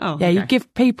 Oh, yeah, okay. you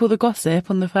give people the gossip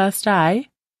on the first day.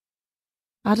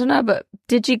 I don't know, but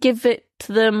did you give it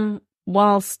to them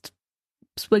whilst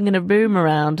swinging a broom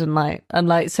around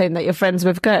and saying that you're friends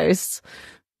with ghosts?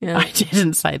 Yeah. I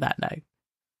didn't say that,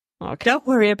 no. Okay. Don't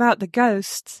worry about the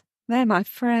ghosts. They're my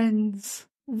friends.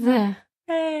 They're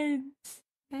friends.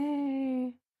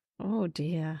 Hey. Oh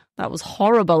dear. That was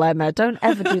horrible, Emma. Don't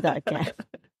ever do that again.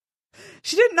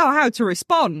 She didn't know how to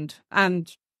respond,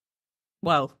 and,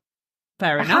 well,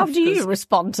 fair enough. How do you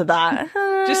respond to that?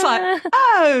 Just like,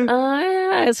 oh,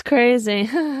 yeah, it's crazy.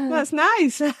 that's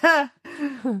nice. That's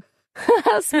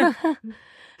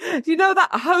You know that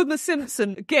Homer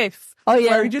Simpson gif? Oh,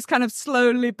 yeah. Where he just kind of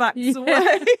slowly backs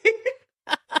away.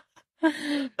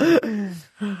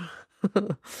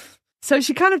 So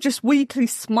she kind of just weakly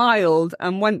smiled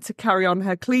and went to carry on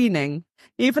her cleaning,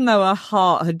 even though her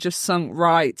heart had just sunk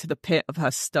right to the pit of her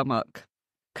stomach.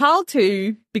 Carl,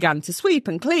 too, began to sweep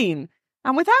and clean,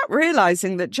 and without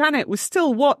realising that Janet was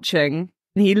still watching,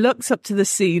 he looks up to the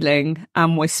ceiling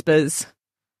and whispers,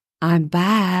 I'm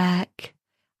back.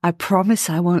 I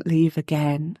promise I won't leave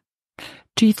again.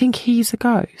 Do you think he's a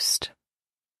ghost?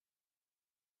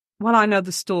 Well, I know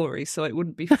the story, so it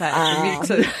wouldn't be fair for me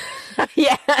to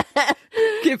yeah.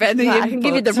 give any I can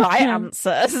give you the input. right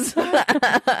answers.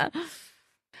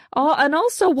 Oh, and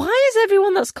also, why is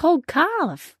everyone that's called Carl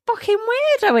a fucking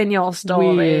weirdo in your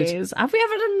stories? Weird. Have we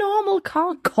ever had a normal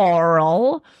Carl?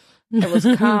 Coral. It was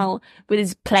Carl with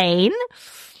his plane.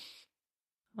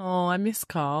 Oh, I miss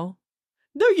Carl.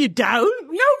 No, you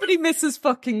don't. Nobody misses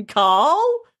fucking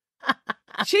Carl.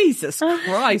 Jesus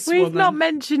Christ, We've woman. not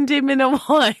mentioned him in a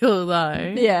while,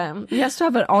 though. Yeah, he has to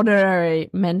have an honorary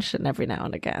mention every now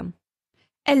and again.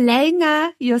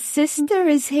 Elena, your sister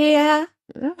is here.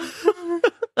 That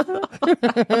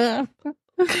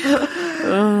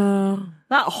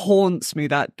haunts me,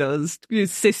 that does. Your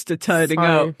sister turning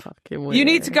up. Fucking weird. You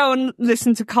need to go and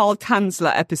listen to Carl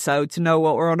Tanzler episode to know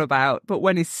what we're on about. But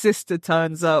when his sister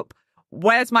turns up,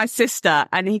 where's my sister?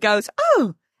 And he goes,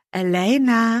 oh,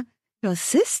 Elena, your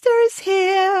sister is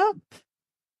here.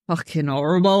 Fucking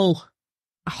horrible.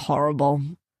 A horrible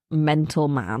mental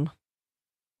man.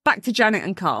 Back to Janet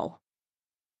and Carl.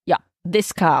 Yeah,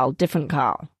 this Carl, different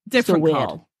Carl. Different Still weird.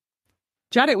 Carl.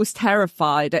 Janet was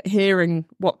terrified at hearing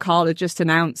what Carl had just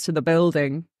announced to the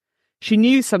building. She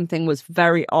knew something was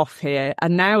very off here,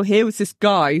 and now here was this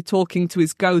guy talking to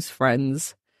his ghost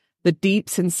friends. The deep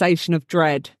sensation of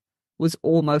dread was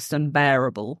almost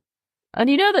unbearable. And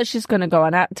you know that she's going to go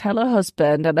and tell her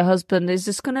husband, and her husband is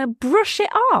just going to brush it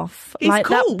off. He's like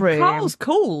cool. That broom. Carl's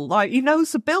cool. Like, he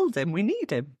knows the building. We need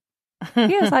him.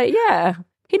 He was like, yeah,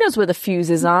 he knows where the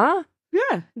fuses are.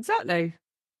 Yeah, exactly.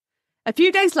 A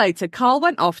few days later, Carl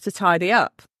went off to tidy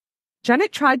up.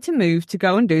 Janet tried to move to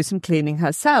go and do some cleaning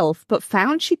herself, but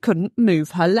found she couldn't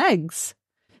move her legs.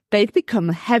 They'd become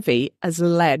heavy as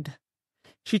lead.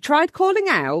 She tried calling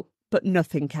out, but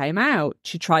nothing came out.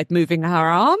 She tried moving her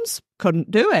arms, couldn't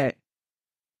do it.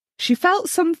 She felt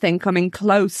something coming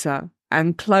closer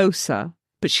and closer,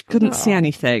 but she couldn't see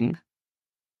anything.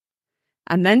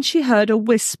 And then she heard a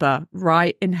whisper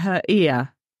right in her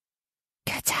ear.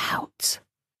 Get out.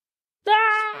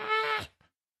 Ah!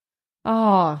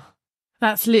 Oh,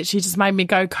 That's literally just made me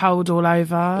go cold all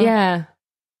over. yeah.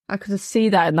 I could see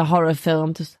that in the horror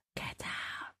film. Just get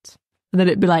out. And then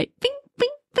it'd be like, bing, bing,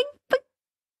 bing, bing.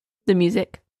 The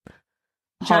music.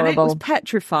 Janet was Horrible.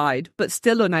 petrified, but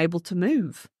still unable to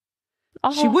move.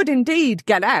 Oh. She would indeed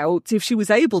get out if she was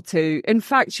able to. In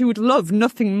fact, she would love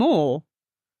nothing more.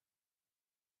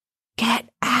 Get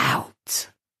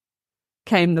out,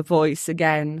 came the voice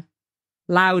again,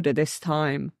 louder this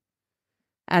time.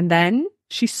 And then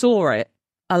she saw it.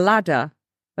 A ladder,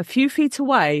 a few feet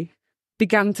away,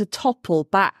 began to topple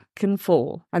back and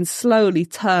forth and slowly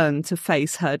turn to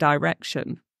face her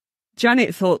direction.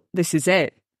 Janet thought, this is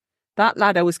it. That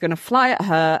ladder was going to fly at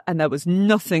her, and there was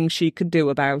nothing she could do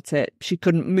about it. She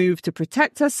couldn't move to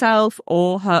protect herself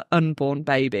or her unborn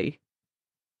baby.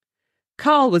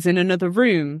 Carl was in another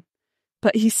room,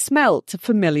 but he smelt a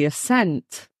familiar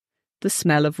scent, the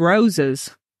smell of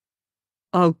roses.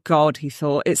 Oh God, he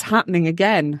thought, it's happening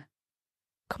again.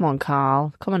 Come on,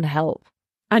 Carl. Come and help.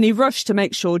 And he rushed to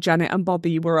make sure Janet and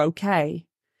Bobby were okay.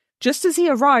 Just as he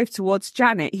arrived towards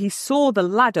Janet, he saw the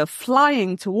ladder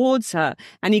flying towards her,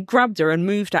 and he grabbed her and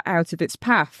moved her out of its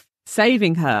path,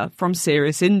 saving her from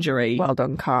serious injury. Well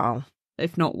done, Carl.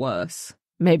 If not worse.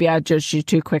 Maybe I judged you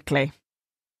too quickly.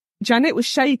 Janet was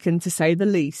shaken, to say the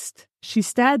least. She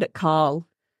stared at Carl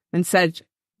and said,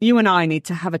 "You and I need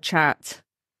to have a chat."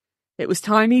 It was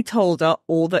time he told her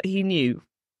all that he knew.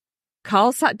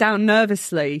 Carl sat down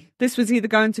nervously. This was either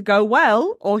going to go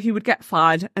well or he would get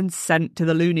fired and sent to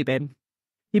the loony bin.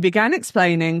 He began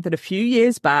explaining that a few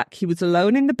years back he was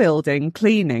alone in the building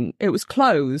cleaning. It was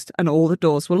closed and all the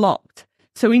doors were locked,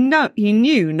 so he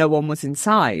knew no one was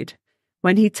inside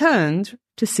when he turned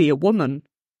to see a woman.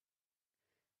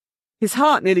 His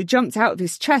heart nearly jumped out of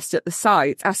his chest at the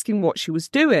sight, asking what she was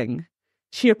doing.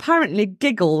 She apparently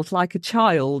giggled like a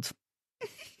child.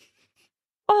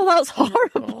 Oh, that's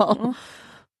horrible.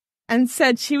 And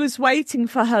said she was waiting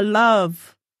for her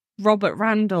love, Robert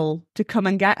Randall, to come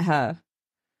and get her.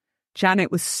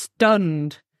 Janet was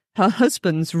stunned. Her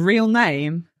husband's real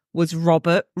name was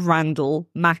Robert Randall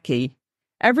Mackey.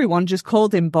 Everyone just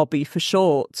called him Bobby for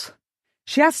short.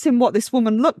 She asked him what this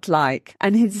woman looked like,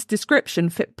 and his description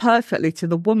fit perfectly to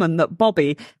the woman that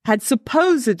Bobby had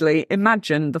supposedly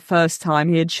imagined the first time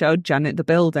he had showed Janet the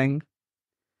building.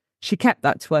 She kept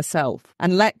that to herself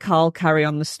and let Carl carry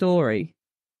on the story.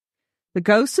 The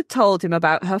ghost had told him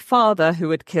about her father who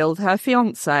had killed her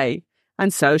fiancé,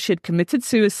 and so she had committed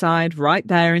suicide right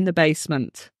there in the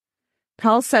basement.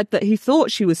 Carl said that he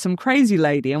thought she was some crazy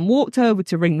lady and walked over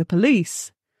to ring the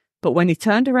police, but when he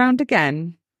turned around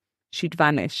again, she'd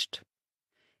vanished.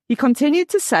 He continued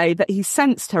to say that he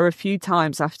sensed her a few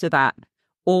times after that,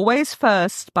 always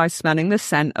first by smelling the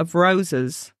scent of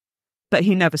roses, but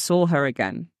he never saw her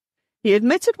again. He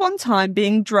admitted one time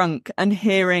being drunk and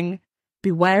hearing,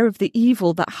 "Beware of the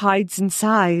evil that hides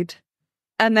inside,"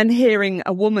 and then hearing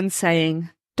a woman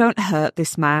saying, "Don't hurt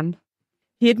this man."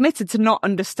 He admitted to not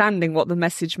understanding what the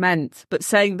message meant, but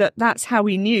saying that that's how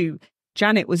he knew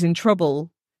Janet was in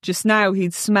trouble. Just now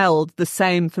he'd smelled the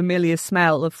same familiar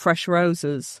smell of fresh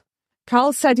roses.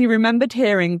 Carl said he remembered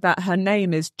hearing that her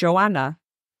name is Joanna.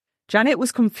 Janet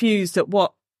was confused at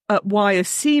why a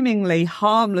seemingly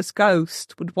harmless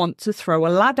ghost would want to throw a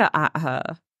ladder at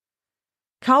her.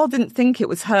 Carl didn't think it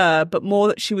was her, but more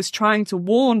that she was trying to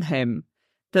warn him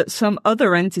that some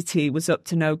other entity was up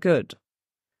to no good.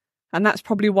 And that's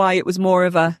probably why it was more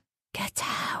of a "get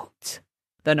out"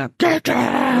 than a "get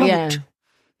out."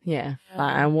 Yeah.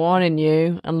 Like, I'm warning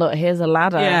you, and look, here's a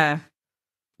ladder. Yeah.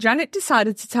 Janet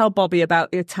decided to tell Bobby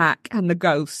about the attack and the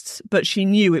ghosts, but she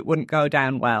knew it wouldn't go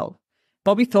down well.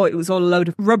 Bobby thought it was all a load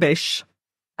of rubbish,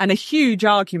 and a huge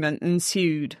argument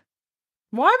ensued.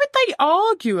 Why would they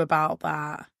argue about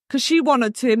that? because she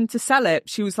wanted him to sell it.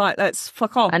 She was like, let's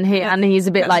fuck off. And he's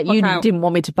a bit like, you out. didn't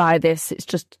want me to buy this. It's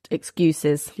just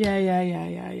excuses. Yeah.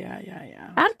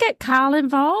 I'd get Carl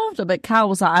involved. But Carl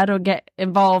was like, I don't get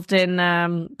involved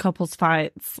in couples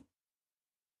fights.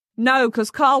 No,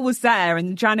 because Carl was there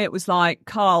and Janet was like,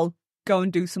 Carl, go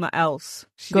and do something else.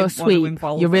 She Go didn't want to sweep.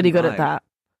 involve You're really him, good like- at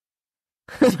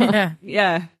that. Yeah.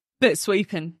 Yeah, bit of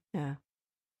sweeping. Yeah.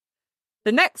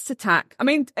 The next attack, I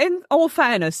mean, in all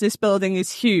fairness, this building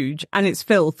is huge and it's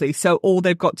filthy, so all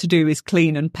they've got to do is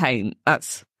clean and paint.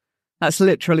 That's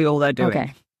literally all they're doing.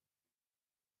 Okay.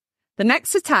 The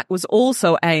next attack was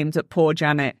also aimed at poor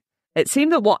Janet. It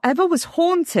seemed that whatever was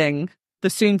haunting the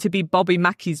soon-to-be Bobby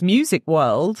Mackey's music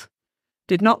world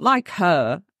did not like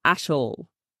her at all.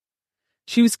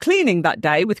 She was cleaning that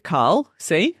day with Carl.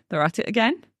 See, they're at it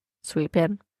again.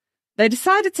 Sweeping. They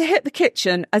decided to hit the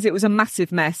kitchen as it was a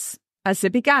massive mess. As they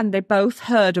began, they both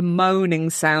heard a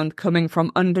moaning sound coming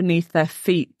from underneath their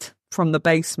feet from the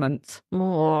basement. The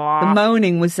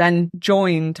moaning was then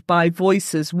joined by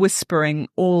voices whispering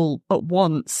all at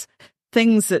once,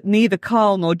 things that neither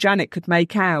Carl nor Janet could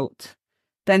make out.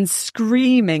 Then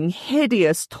screaming,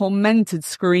 hideous, tormented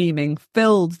screaming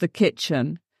filled the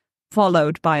kitchen,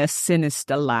 followed by a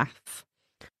sinister laugh.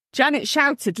 Janet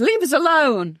shouted, "Leave us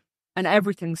alone!" and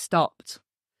everything stopped.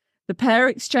 The pair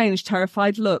exchanged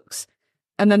terrified looks,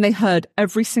 and then they heard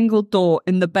every single door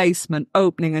in the basement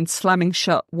opening and slamming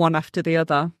shut one after the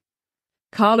other.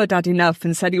 Carl had had enough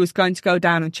and said he was going to go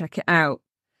down and check it out,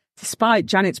 despite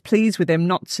Janet's pleas with him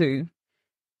not to.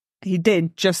 He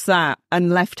did just that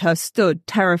and left her stood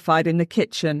terrified in the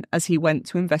kitchen as he went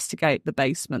to investigate the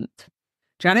basement.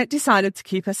 Janet decided to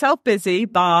keep herself busy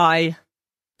by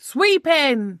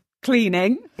Sweeping.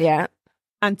 cleaning Yeah.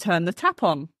 and turn the tap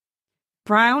on.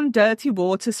 Brown, dirty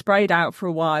water sprayed out for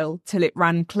a while till it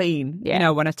ran clean. Yeah. You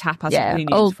know, when a tap hasn't Yeah. been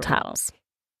used Old for a while. taps.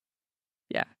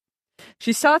 Yeah.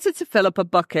 She started to fill up a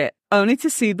bucket, only to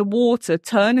see the water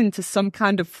turn into some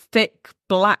kind of thick,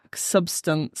 black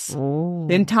substance. Ooh.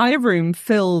 The entire room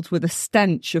filled with a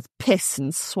stench of piss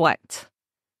and sweat.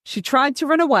 She tried to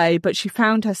run away, but she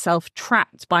found herself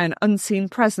trapped by an unseen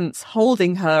presence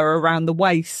holding her around the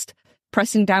waist,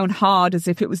 pressing down hard as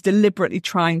if it was deliberately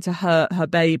trying to hurt her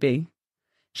baby.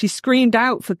 She screamed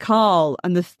out for Carl,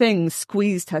 and the thing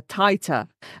squeezed her tighter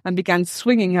and began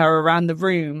swinging her around the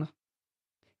room.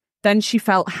 Then she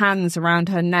felt hands around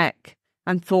her neck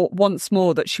and thought once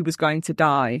more that she was going to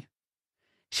die.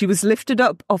 She was lifted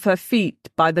up off her feet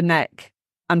by the neck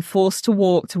and forced to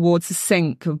walk towards a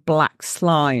sink of black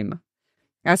slime.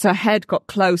 As her head got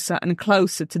closer and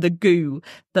closer to the goo,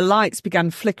 the lights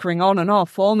began flickering on and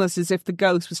off, almost as if the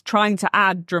ghost was trying to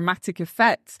add dramatic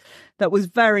effects that was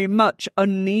very much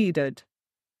unneeded.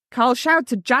 Carl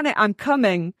shouted, "Janet, I'm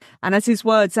coming!" And as his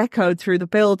words echoed through the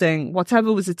building,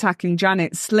 whatever was attacking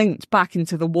Janet slinked back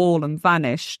into the wall and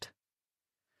vanished.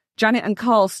 Janet and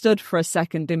Carl stood for a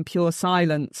second in pure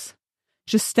silence,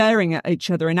 just staring at each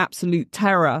other in absolute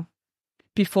terror.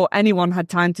 Before anyone had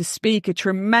time to speak, a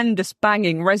tremendous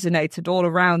banging resonated all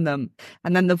around them,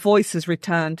 and then the voices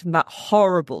returned and that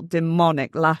horrible,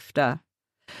 demonic laughter.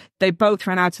 They both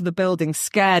ran out of the building,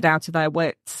 scared out of their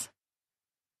wits.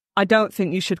 "I don't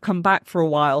think you should come back for a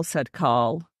while," said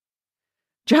Carl.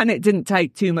 Janet didn't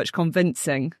take too much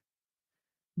convincing.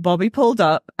 Bobby pulled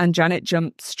up, and Janet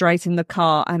jumped straight in the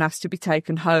car and asked to be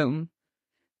taken home.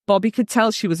 Bobby could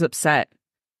tell she was upset,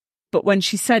 but when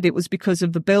she said it was because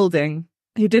of the building,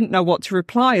 he didn't know what to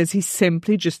reply, as he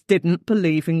simply just didn't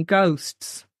believe in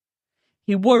ghosts.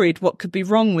 He worried what could be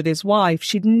wrong with his wife.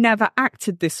 She'd never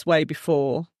acted this way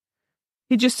before.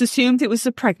 He just assumed it was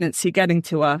the pregnancy getting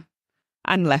to her,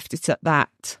 and left it at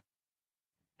that.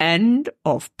 End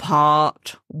of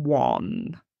part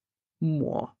 1.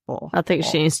 I think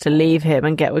she needs to leave him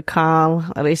and get with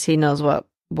Carl. At least he knows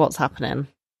what's happening.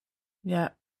 Yeah.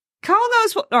 Carl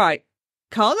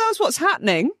knows what's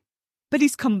happening, but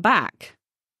he's come back,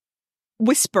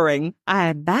 whispering,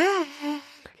 "I'm back."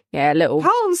 Yeah, little.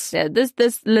 Carl's Yeah,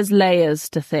 there's layers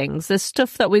to things. There's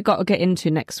stuff that we've got to get into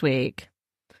next week.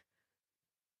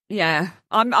 Yeah,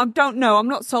 I don't know. I'm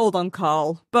not sold on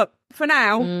Carl, but for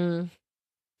now,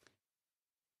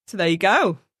 so there you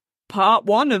go. Part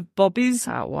 1 of Bobby's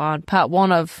Part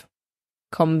one of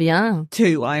Combien?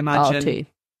 2, I imagine. Oh, 2.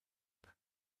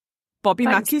 Bobby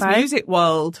Thanks, Mackey's babe. Music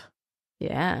World.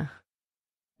 Yeah.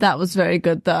 That was very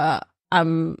good, though.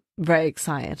 I'm very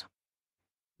excited.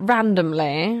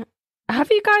 Randomly,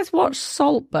 have you guys watched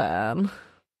Saltburn?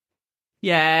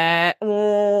 Yeah.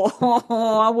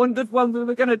 Oh, I wondered when we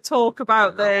were going to talk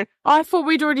about this. I thought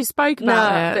we'd already spoke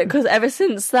about it. because ever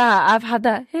since that, I've had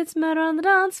that, it's murder on the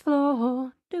dance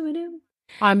floor. Doo-doo.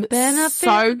 I'm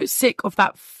so sick of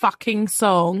that fucking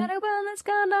song.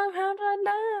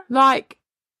 Like,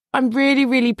 I'm really,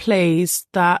 really pleased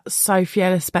that Sophie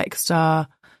Ellis-Bextor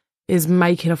is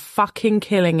making a fucking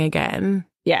killing again.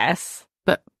 Yes.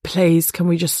 But please, can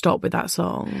we just stop with that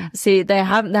song? See, they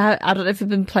haven't, I don't know if you've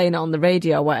been playing it on the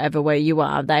radio or whatever where you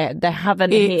are. They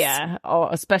haven't here, or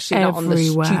especially not on the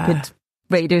stupid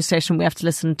radio station we have to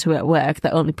listen to at work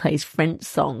that only plays French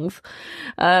songs.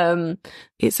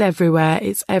 It's everywhere.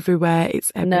 It's everywhere.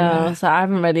 It's everywhere. No, so I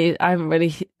haven't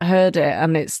really heard it,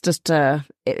 and it's just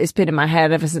it's been in my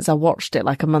head ever since I watched it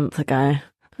like a month ago.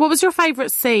 What was your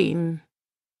favourite scene?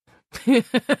 Like,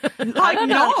 I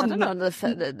don't know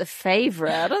the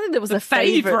favourite. I don't think there was a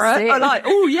favourite scene. Like,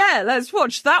 oh yeah, let's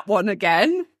watch that one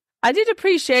again. I did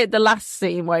appreciate the last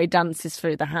scene where he dances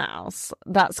through the house.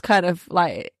 That's kind of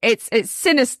like it's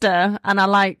sinister, and I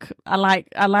like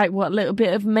what little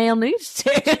bit of male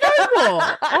nudity. Do you know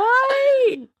what?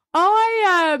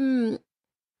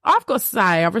 I've got to say,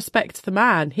 I respect the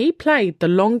man. He played the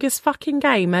longest fucking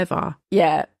game ever.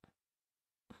 Yeah.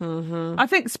 Mm-hmm. I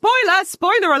think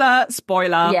spoiler alert,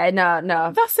 spoiler. Yeah,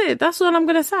 no. That's it. That's all I'm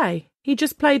going to say. He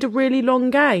just played a really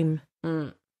long game.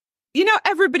 Mm. You know,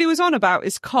 everybody was on about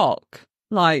his cock.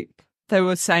 Like, they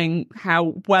were saying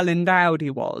how well endowed he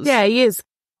was. Yeah, he is.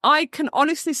 I can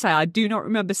honestly say I do not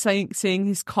remember seeing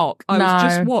his cock. I was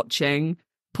just watching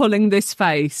Pulling This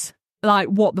Face. Like,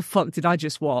 what the fuck did I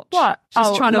just watch? What?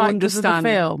 Just trying to understand the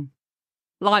film.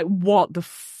 Like, what the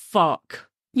fuck?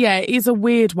 Yeah, it is a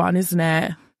weird one, isn't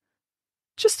it?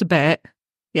 Just a bit.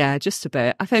 Yeah, just a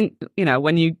bit. I think, you know,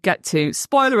 when you get to,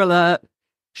 spoiler alert,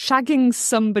 shagging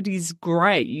somebody's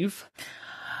grave.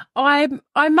 I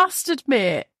must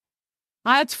admit,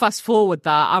 I had to fast forward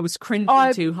that. I was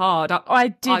cringing too hard. I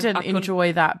didn't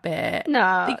enjoy that bit.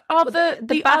 No.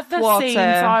 The other scenes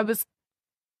I was...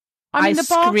 I mean, the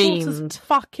bathwater's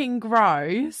fucking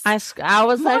gross. I was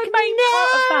like, main part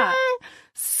of that?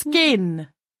 Skin.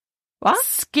 What?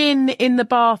 Skin in the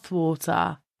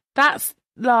bathwater. That's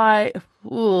like...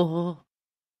 Ugh.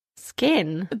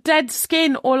 Skin? Dead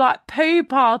skin or like poo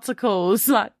particles.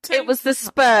 Like it was the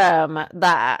sperm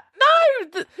that... No,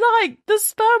 like the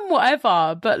sperm,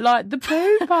 whatever, but like the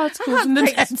poo particles and the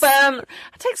dead sperm.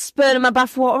 I take sperm in my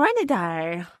bathwater any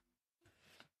day.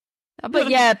 But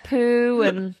yeah, poo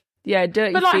and... Yeah,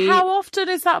 dirty But like, feet. how often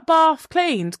is that bath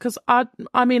cleaned? Because I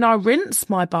mean, I rinse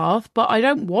my bath, but I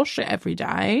don't wash it every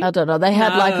day. I don't know. They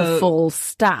had like a full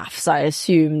staff, so I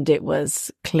assumed it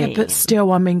was clean. Yeah, but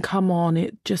still, I mean, come on,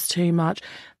 it's just too much.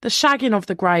 The shagging of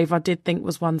the grave, I did think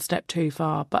was one step too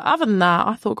far. But other than that,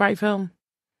 I thought great film.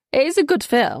 It is a good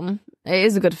film. It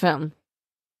is a good film.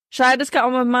 Shall I just get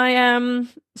on with my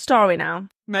story now?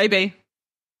 Maybe.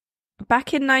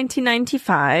 Back in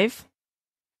 1995...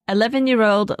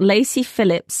 11-year-old Lacey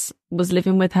Phillips was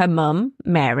living with her mum,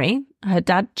 Mary, her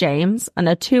dad, James, and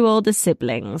her two older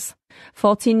siblings,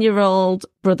 14-year-old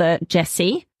brother,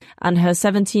 Jesse, and her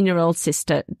 17-year-old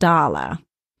sister, Darla.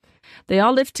 They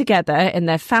all lived together in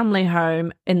their family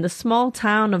home in the small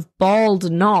town of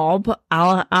Bald Knob,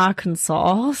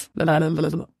 Arkansas.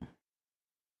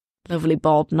 Lovely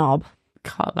Bald Knob.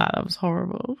 God, that was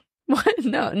horrible. What?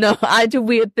 No, I do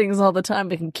weird things all the time.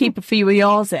 We can keep a few of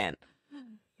yours in.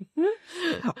 You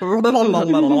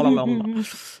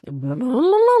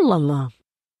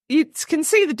can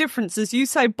see the differences. You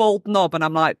say Bald Knob, and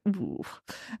I'm like, ooh.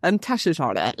 And Tasha's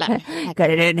on it.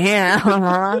 Get it in here.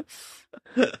 I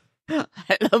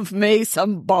love me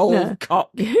some bald cock.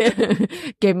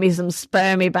 Give me some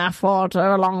spermy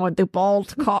bathwater along with the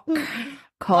bald cock.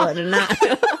 Call it a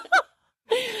night.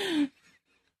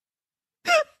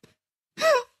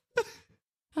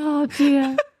 Oh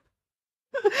dear.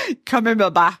 Come in my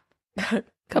bath.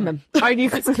 Come in. Only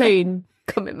if it's clean.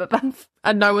 Come in my bath.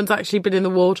 And no one's actually been in the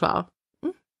water.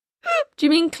 Do you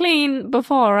mean clean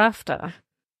before or after?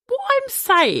 What I'm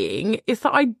saying is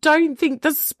that I don't think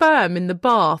the sperm in the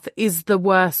bath is the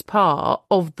worst part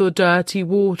of the dirty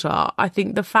water. I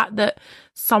think the fact that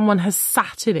someone has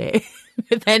sat in it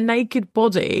with their naked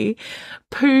body,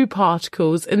 poo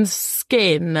particles and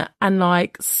skin and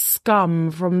like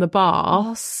scum from the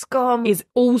bath scum is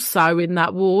also in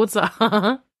that water.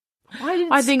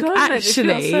 I think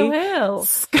actually so ill?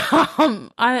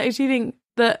 Scum. I actually think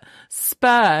that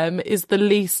sperm is the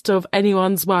least of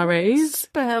anyone's worries.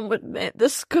 Sperm would make the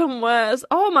scum worse.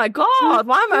 Oh my God,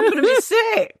 why am I going to be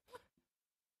sick?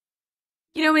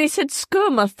 You know, when he said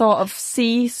scum, I thought of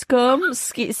sea scum,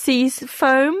 sea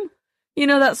foam. You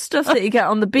know, that stuff that you get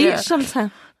on the beach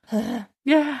sometimes.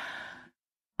 Yeah.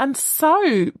 And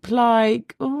soap,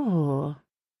 like, oh.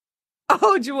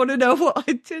 Oh, do you want to know what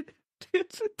I did?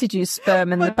 Did you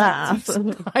sperm in the bath?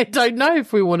 I don't know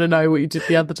if we want to know what you did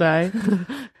the other day.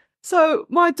 So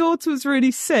my daughter was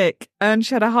really sick and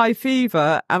she had a high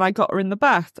fever and I got her in the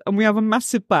bath and we have a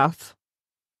massive bath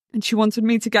and she wanted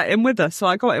me to get in with her. So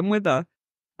I got in with her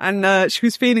and she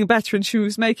was feeling better and she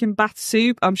was making bath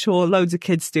soup. I'm sure loads of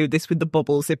kids do this with the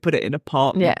bubbles. They put it in a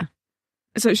pot. Yeah.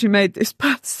 So she made this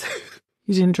bath soup.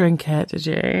 You didn't drink it, did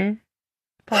you?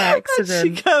 By accident.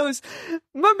 And she goes,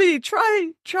 Mummy,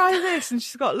 try this. And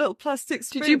she's got a little plastic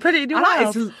spoon. Did you put it in your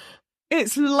mouth?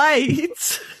 It's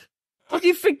late. Did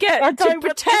you forget to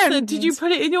pretend? Did you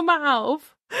put it in your mouth?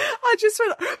 I just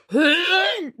went,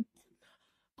 and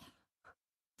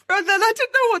then I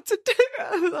didn't know what to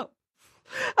do.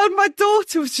 And my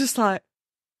daughter was just like,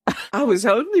 I was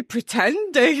only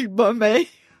pretending, Mummy.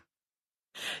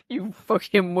 You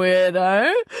fucking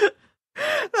weirdo.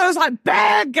 I was like,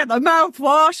 Ben, get the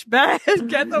mouthwash, Ben,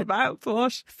 get the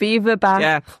mouthwash. Fever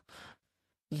bath.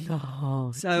 Yeah.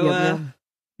 Oh, So,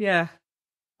 yeah.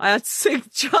 I had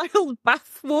sick child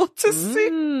bathwater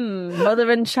soup.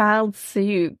 Mother and child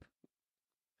soup.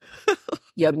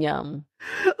 Yum, yum.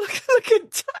 Look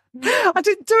at I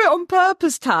didn't do it on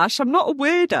purpose, Tash. I'm not a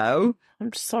weirdo.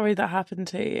 I'm sorry that happened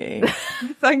to you.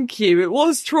 Thank you. It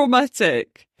was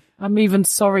traumatic. I'm even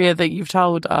sorrier that you've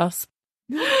told us.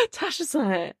 Tasha's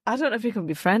like, I don't know if we can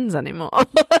be friends anymore.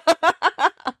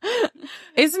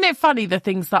 Isn't it funny the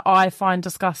things that I find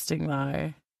disgusting,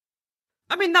 though?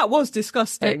 I mean, that was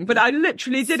disgusting, but I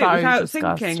literally did it without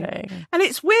thinking. And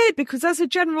it's weird because as a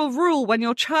general rule, when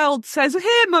your child says,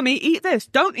 here, Mummy, eat this,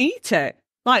 don't eat it.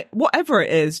 Like, whatever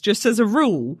it is, just as a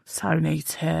rule. Don't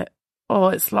eat it. Oh,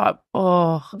 it's like,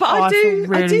 oh. But I do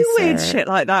weird sick. shit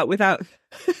like that without...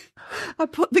 I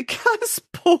put the gas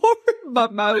pour in my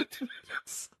mouth.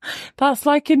 That's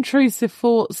like intrusive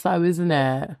thoughts, though, isn't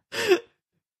it? And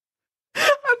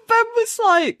Ben was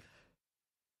like,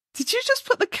 did you just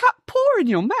put the cat paw in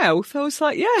your mouth? I was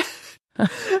like, yeah.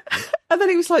 And then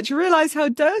he was like, do you realise how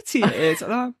dirty it is?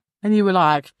 And you were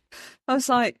like, I was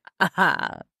like,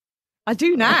 I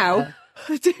do now.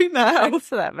 I do now. Thanks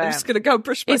for that, man. I'm just going to go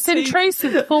brush my it's teeth.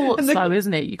 intrusive thoughts, though,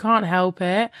 isn't it? You can't help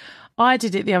it. I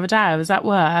did it the other day. I was at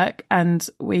work and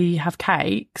we have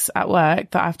cakes at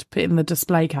work that I have to put in the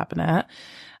display cabinet.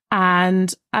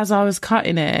 And as I was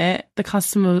cutting it, there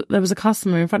was a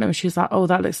customer in front of me. She was like, oh,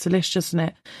 that looks delicious, doesn't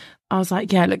it? I was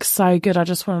like, yeah, it looks so good. I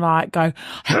just want to like go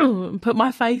and put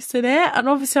my face in it. And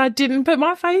obviously I didn't put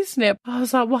my face in it. I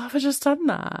was like, why have I just done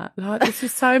that? Like, this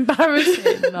is so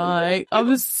embarrassing. Like, I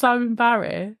was so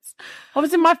embarrassed.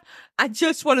 I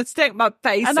just want to stick my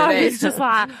face and in I it. was just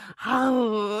like,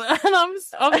 oh, and I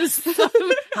was so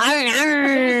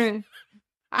embarrassed.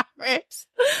 I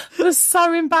was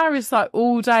so embarrassed like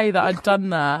all day that I'd done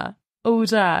that. All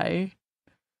day.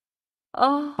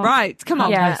 Oh, right. Come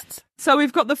on. Yeah. So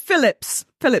we've got the Phillips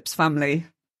family.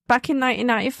 Back in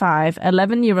 1995,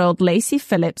 11-year-old Lacey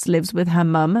Phillips lives with her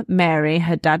mum, Mary,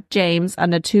 her dad, James,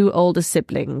 and her two older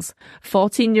siblings,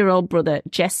 14-year-old brother,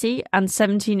 Jesse, and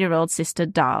 17-year-old sister,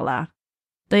 Darla.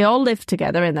 They all live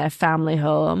together in their family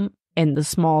home in the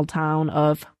small town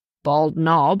of Bald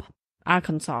Knob,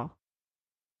 Arkansas,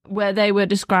 where they were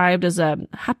described as a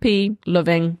happy,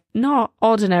 loving, not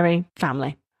ordinary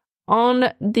family.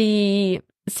 On the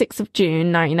 6th of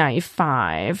June,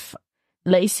 1995...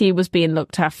 Lacey was being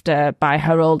looked after by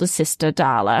her older sister,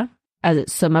 Darla, as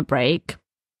it's summer break,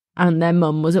 and their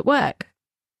mum was at work.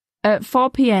 At 4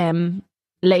 p.m,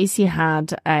 Lacey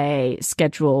had a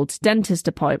scheduled dentist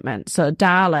appointment, so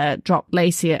Darla dropped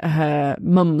Lacey at her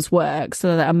mum's work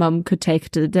so that her mum could take her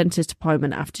to the dentist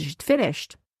appointment after she'd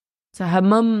finished. So her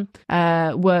mum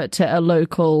worked at a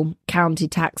local county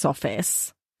tax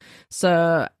office.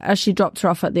 So as she dropped her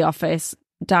off at the office,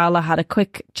 Darla had a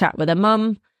quick chat with her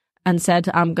mum, and said,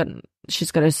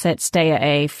 she's going to stay at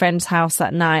a friend's house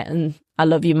that night, and I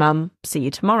love you, Mum. See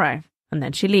you tomorrow. And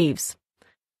then she leaves.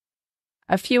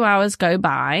 A few hours go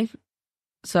by.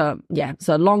 So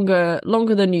longer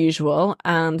than usual.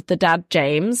 And the dad,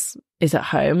 James, is at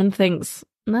home and thinks,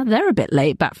 well, they're a bit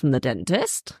late back from the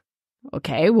dentist.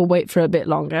 Okay, we'll wait for a bit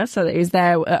longer. So that he's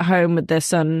there at home with their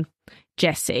son,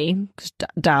 Jesse, because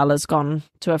Darla's gone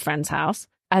to a friend's house.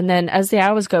 And then as the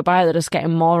hours go by, they're just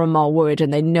getting more and more worried,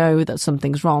 and they know that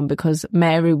something's wrong because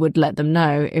Mary would let them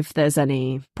know if there's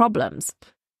any problems.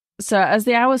 So as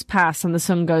the hours pass and the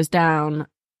sun goes down,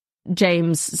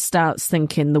 James starts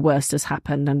thinking the worst has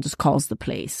happened and just calls the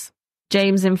police.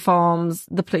 James informs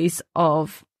the police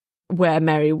of where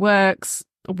Mary works,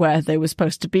 where they were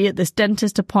supposed to be at this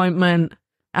dentist appointment,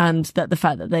 and that the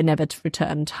fact that they never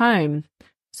returned home.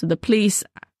 So the police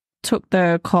took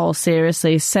the call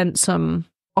seriously, sent some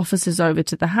officers over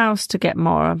to the house to get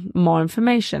more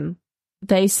information.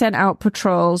 They sent out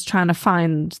patrols trying to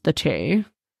find the two,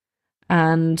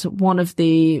 and one of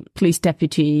the police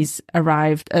deputies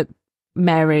arrived at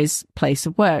Mary's place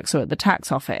of work, so at the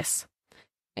tax office.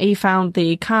 He found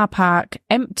the car park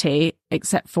empty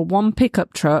except for one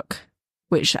pickup truck,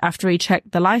 which after he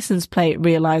checked the license plate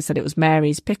realised that it was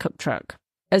Mary's pickup truck.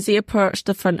 As he approached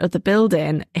the front of the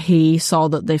building, he saw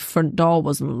that the front door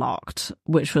wasn't locked,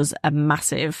 which was a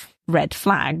massive red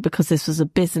flag because this was a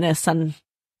business and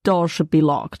doors should be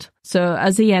locked. So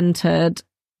as he entered,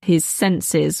 his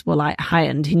senses were like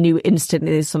heightened. He knew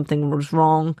instantly something was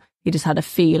wrong. He just had a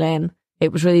feeling.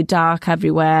 It was really dark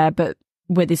everywhere, but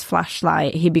with his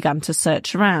flashlight, he began to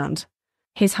search around.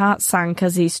 His heart sank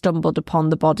as he stumbled upon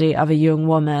the body of a young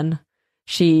woman.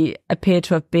 She appeared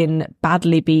to have been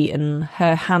badly beaten.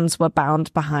 Her hands were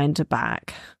bound behind her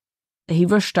back. He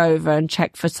rushed over and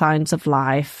checked for signs of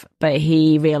life, but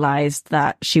he realised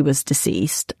that she was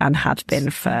deceased and had been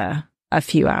for a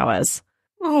few hours.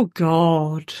 Oh,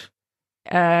 God.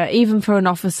 Even for an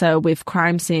officer with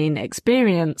crime scene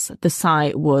experience, the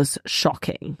sight was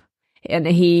shocking. And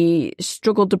he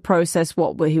struggled to process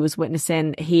what he was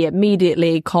witnessing. He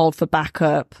immediately called for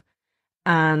backup,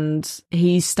 and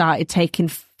he started taking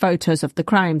photos of the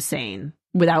crime scene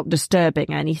without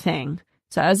disturbing anything.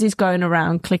 So as he's going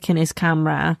around clicking his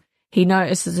camera, he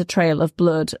notices a trail of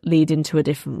blood leading to a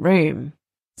different room.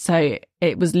 So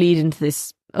it was leading to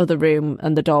this other room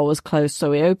and the door was closed.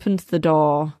 So he opened the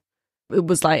door. It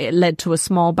was like it led to a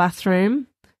small bathroom.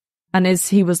 And as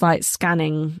he was like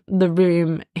scanning the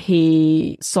room,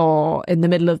 he saw in the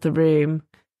middle of the room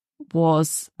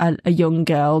was a young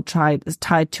girl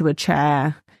tied to a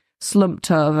chair,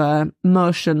 slumped over,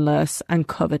 motionless and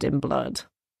covered in blood.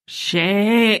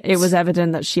 Shit. It was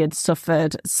evident that she had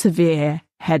suffered severe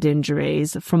head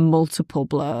injuries from multiple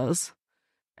blows.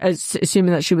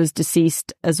 Assuming that she was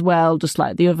deceased as well, just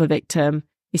like the other victim,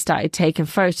 he started taking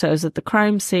photos of the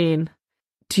crime scene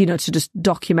to just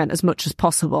document as much as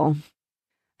possible.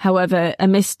 However,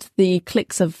 amidst the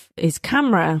clicks of his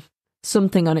camera,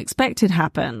 something unexpected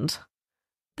happened.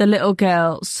 The little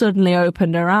girl suddenly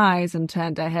opened her eyes and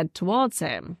turned her head towards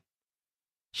him.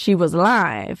 She was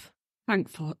alive. Thank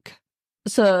fuck.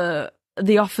 So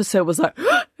the officer was like,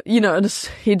 he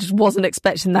just wasn't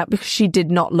expecting that because she did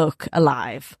not look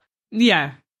alive.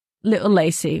 Yeah. Little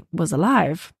Lacey was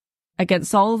alive.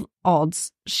 Against all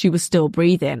odds, she was still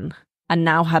breathing and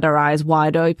now had her eyes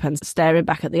wide open, staring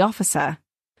back at the officer.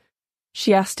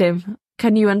 She asked him,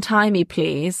 "Can you untie me,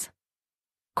 please?"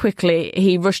 Quickly,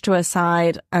 he rushed to her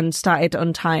side and started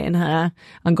untying her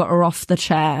and got her off the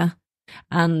chair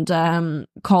and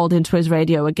called into his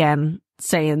radio again,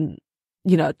 saying,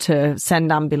 to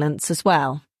send ambulance as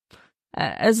well.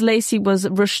 As Lacey was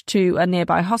rushed to a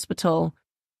nearby hospital,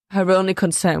 her only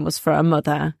concern was for her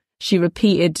mother. She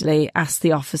repeatedly asked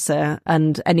the officer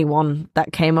and anyone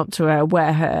that came up to her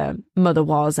where her mother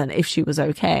was and if she was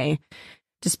okay.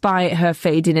 Despite her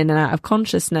fading in and out of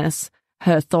consciousness,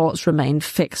 her thoughts remained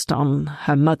fixed on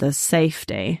her mother's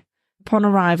safety. Upon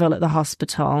arrival at the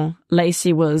hospital,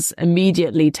 Lacey was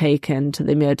immediately taken to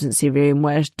the emergency room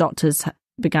where doctors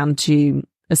began to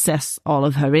assess all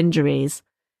of her injuries.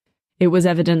 It was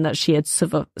evident that she had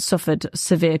suffered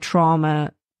severe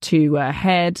trauma to her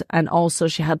head, and also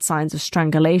she had signs of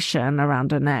strangulation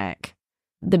around her neck.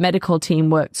 The medical team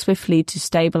worked swiftly to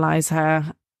stabilise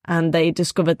her, and they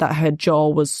discovered that her jaw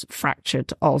was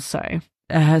fractured also.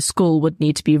 Her skull would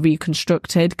need to be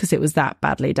reconstructed because it was that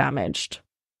badly damaged.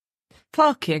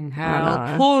 Fucking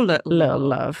hell. Poor little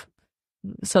love.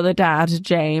 So the dad,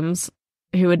 James,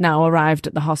 who had now arrived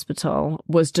at the hospital,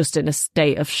 was just in a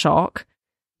state of shock.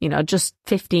 Just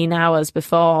 15 hours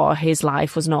before his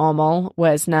life was normal,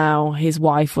 whereas now his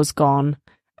wife was gone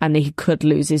and he could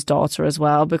lose his daughter as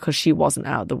well because she wasn't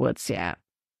out of the woods yet.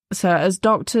 So as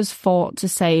doctors fought to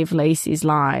save Lacey's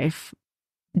life,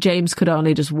 James could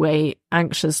only just wait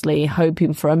anxiously,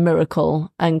 hoping for a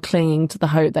miracle and clinging to the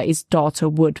hope that his daughter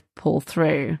would pull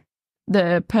through.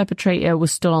 The perpetrator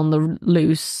was still on the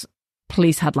loose.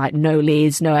 Police had no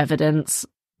leads, no evidence,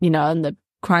 and the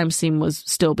crime scene was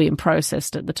still being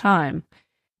processed at the time.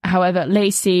 However,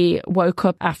 Lacey woke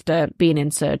up after being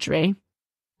in surgery,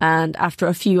 and after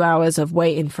a few hours of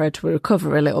waiting for her to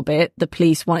recover a little bit, the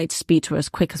police wanted to speak to her as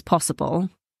quick as possible.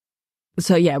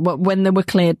 So yeah, when they were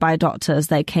cleared by doctors,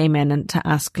 they came in and to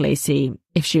ask Lacey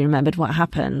if she remembered what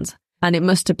happened. And it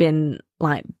must have been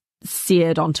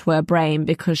seared onto her brain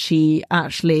because she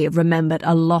actually remembered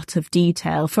a lot of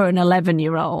detail for an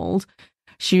 11-year-old.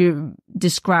 She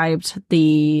described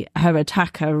her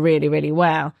attacker really, really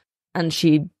well, and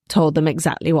she told them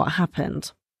exactly what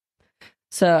happened.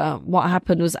 So what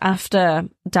happened was after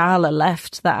Darla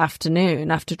left that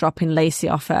afternoon, after dropping Lacey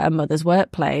off at her mother's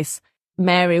workplace,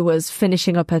 Mary was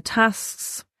finishing up her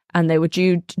tasks and they were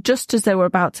due, just as they were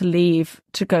about to leave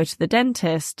to go to the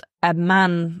dentist, a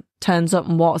man turns up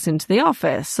and walks into the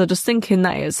office. So just thinking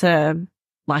that it's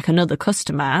like another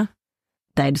customer,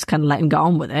 they just kind of let him get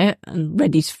on with it and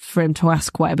ready for him to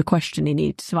ask whatever question he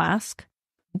needed to ask.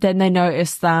 Then they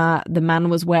noticed that the man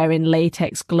was wearing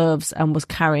latex gloves and was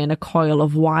carrying a coil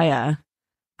of wire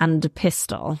and a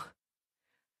pistol.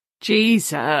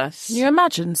 Jesus. Can you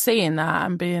imagine seeing that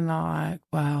and being like,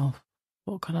 well,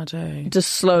 what can I do?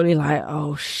 Just slowly like,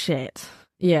 oh shit.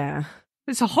 Yeah.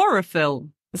 It's a horror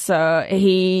film. So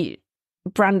he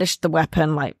brandished the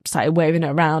weapon, like started waving it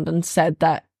around and said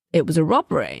that it was a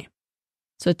robbery.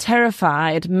 So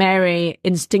terrified, Mary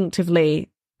instinctively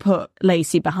put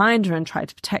Lacey behind her and tried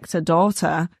to protect her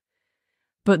daughter.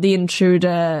 But the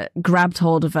intruder grabbed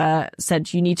hold of her,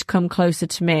 said, you need to come closer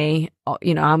to me, or,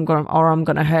 I'm going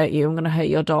to hurt you. I'm going to hurt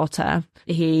your daughter.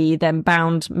 He then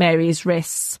bound Mary's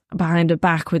wrists behind her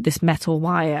back with this metal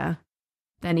wire.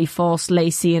 Then he forced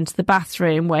Lacey into the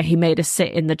bathroom where he made her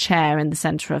sit in the chair in the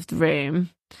centre of the room.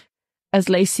 As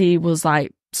Lacey was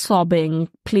like sobbing,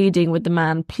 pleading with the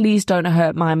man, please don't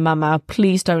hurt my mama,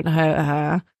 please don't hurt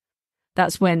her.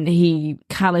 That's when he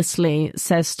callously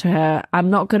says to her, I'm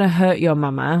not going to hurt your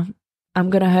mama. I'm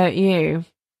going to hurt you.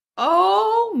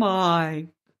 Oh, my.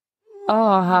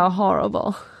 Oh, how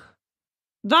horrible.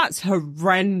 That's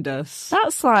horrendous.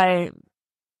 That's like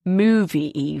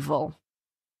movie evil,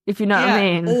 if you know what I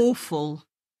mean. Awful.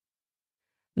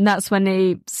 And that's when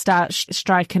he starts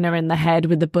striking her in the head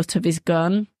with the butt of his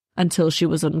gun until she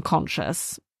was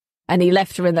unconscious. And he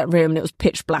left her in that room and it was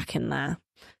pitch black in there.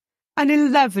 An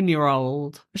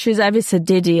 11-year-old. She's ever so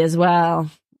diddy as well.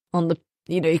 On the,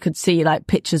 you could see like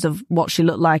pictures of what she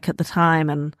looked like at the time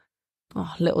and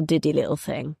little diddy little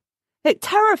thing. It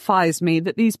terrifies me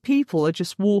that these people are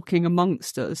just walking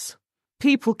amongst us.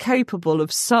 People capable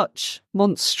of such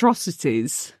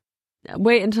monstrosities.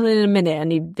 Wait until in a minute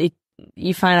and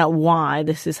you find out why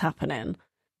this is happening.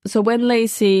 So when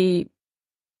Lacey,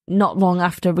 not long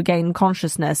after regained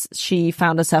consciousness, she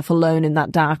found herself alone in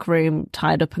that dark room,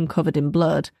 tied up and covered in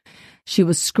blood. She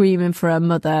was screaming for her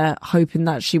mother, hoping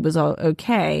that she was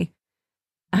okay.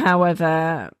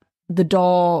 However, the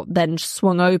door then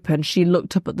swung open. She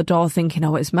looked up at the door thinking,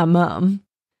 oh, it's my mum.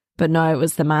 But no, it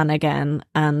was the man again.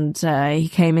 And he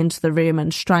came into the room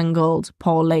and strangled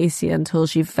poor Lacey until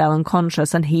she fell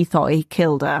unconscious and he thought he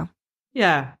killed her.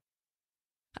 Yeah.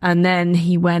 And then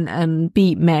he went and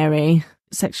beat Mary,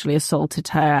 sexually assaulted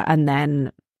her, and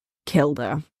then killed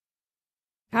her.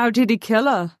 How did he kill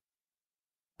her?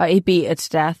 He beat her to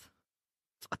death.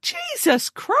 Jesus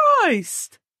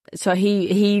Christ! So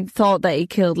he thought that he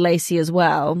killed Lacey as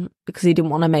well because he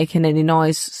didn't want her making any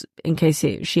noise in case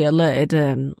she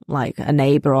alerted like a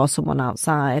neighbour or someone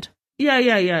outside.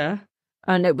 Yeah.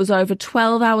 And it was over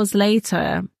 12 hours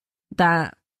later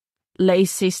that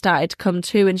Lacey started to come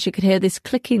to and she could hear this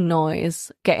clicking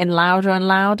noise getting louder and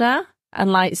louder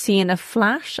and like seeing a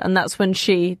flash. And that's when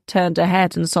she turned her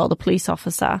head and saw the police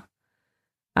officer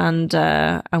and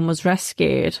was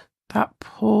rescued. That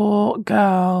poor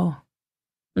girl.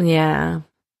 Yeah.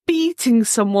 Beating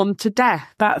someone to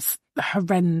death. That's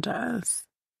horrendous.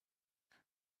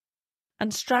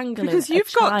 And strangling because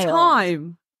you've got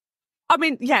time. I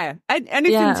mean, yeah,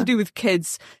 anything to do with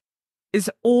kids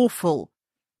is awful.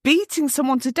 Beating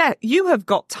someone to death, you have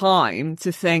got time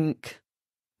to think,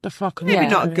 the fuck, maybe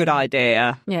not a good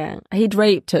idea. Yeah, he'd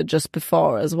raped her just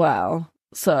before as well.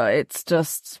 So it's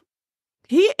just...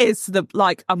 He is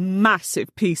a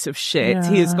massive piece of shit. Yeah.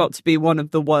 He has got to be one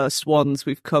of the worst ones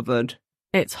we've covered.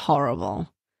 It's horrible.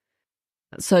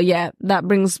 So yeah, that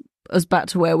brings us back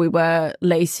to where we were.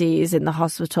 Lacey is in the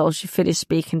hospital. She finished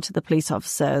speaking to the police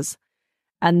officers.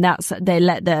 And they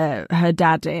let her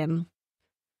dad in.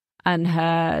 And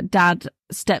her dad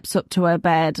steps up to her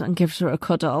bed and gives her a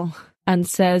cuddle and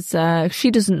says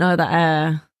she doesn't know that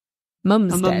her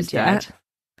mum's dead yet.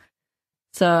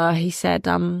 So he said,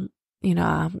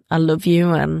 I love you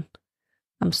and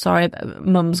I'm sorry that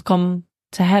mum's gone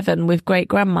to heaven with great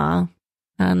grandma.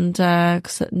 And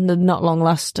cause not long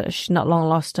lost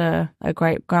her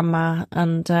great grandma.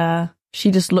 And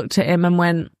she just looked at him and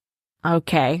went,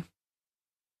 okay.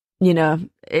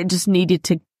 It just needed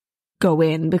to go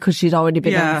in because she'd already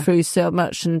been going through so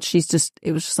much, and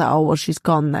it was just like, oh well, she's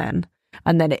gone then.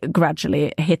 And then it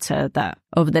gradually hit her that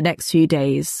over the next few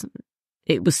days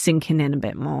it was sinking in a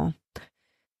bit more.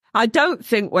 I don't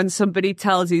think when somebody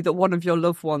tells you that one of your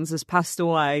loved ones has passed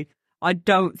away, I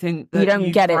don't think that you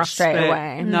don't get it straight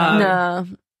away. No.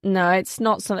 No, it's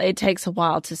not something. It takes a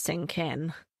while to sink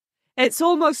in. It's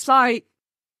almost like,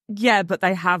 yeah, but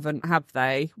they haven't, have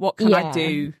they? What can I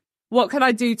do? What can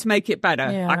I do to make it better?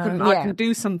 Yeah. I can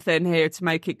do something here to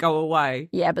make it go away.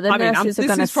 Yeah, but the nurses are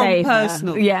going to save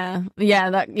personal. her.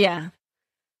 Yeah.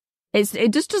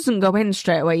 It just doesn't go in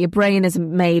straight away. Your brain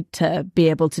isn't made to be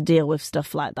able to deal with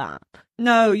stuff like that.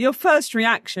 No, your first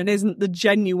reaction isn't the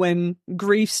genuine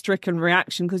grief-stricken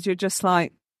reaction because you're just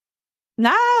like,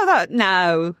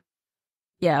 no.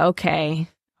 Yeah, okay.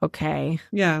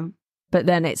 Yeah. But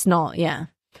then it's not, yeah.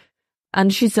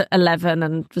 And she's 11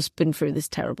 and just been through this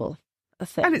terrible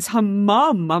thing. And it's her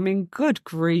mum. I mean, good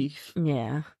grief.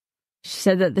 Yeah. She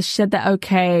said that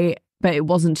okay, but it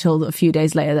wasn't until a few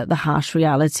days later that the harsh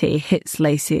reality hits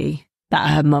Lacey that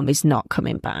her mum is not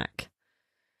coming back.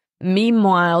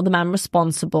 Meanwhile, the man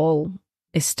responsible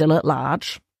is still at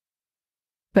large,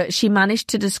 but she managed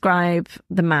to describe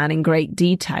the man in great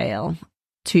detail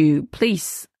to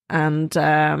police. And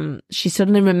she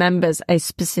suddenly remembers a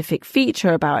specific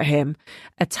feature about him,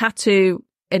 a tattoo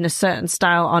in a certain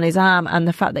style on his arm, and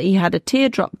the fact that he had a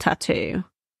teardrop tattoo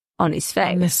on his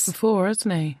face. Done this before,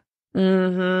 hasn't he?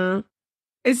 Mm-hmm.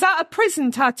 Is that a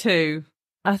prison tattoo?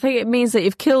 I think it means that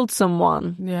you've killed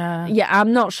someone. Yeah. Yeah,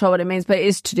 I'm not sure what it means, but it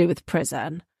is to do with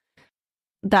prison.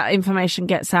 That information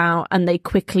gets out, and they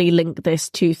quickly link this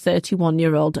to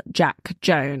 31-year-old Jack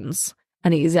Jones.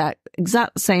 And he's got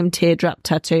exact same teardrop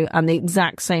tattoo and the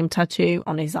exact same tattoo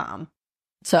on his arm.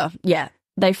 So, yeah,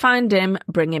 they find him,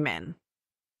 bring him in.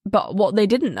 But what they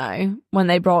didn't know when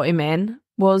they brought him in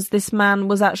was this man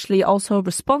was actually also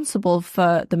responsible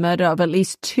for the murder of at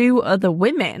least 2 other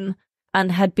women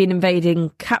and had been evading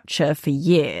capture for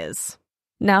years.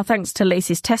 Now, thanks to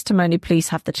Lacey's testimony, police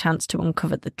have the chance to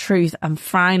uncover the truth and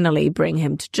finally bring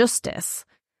him to justice.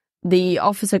 The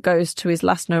officer goes to his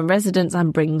last known residence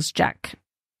and brings Jack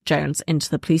Jones into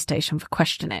the police station for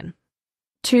questioning.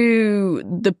 To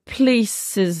the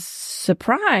police's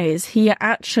surprise, he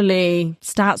actually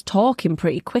starts talking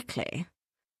pretty quickly,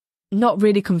 not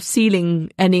really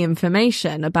concealing any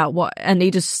information about what, and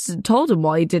he just told them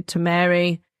what he did to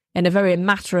Mary in a very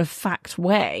matter-of-fact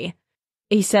way.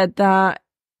 He said that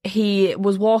he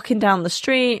was walking down the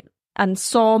street and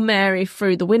saw Mary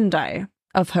through the window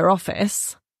of her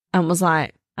office and was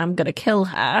like, I'm going to kill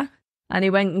her. And he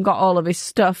went and got all of his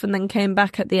stuff and then came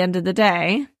back at the end of the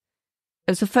day.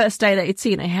 It was the first day that he'd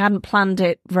seen her. He hadn't planned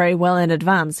it very well in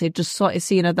advance. He'd just sort of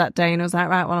seen her that day and was like,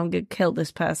 right, well, I'm going to kill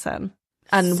this person.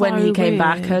 And So when he came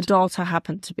back, weird. her daughter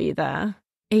happened to be there.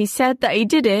 He said that he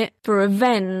did it for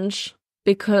revenge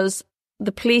because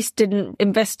the police didn't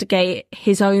investigate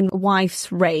his own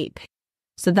wife's rape.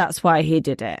 So that's why he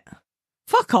did it.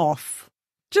 Fuck off.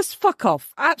 Just fuck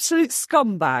off. Absolute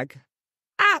scumbag.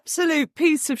 Absolute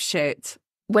piece of shit.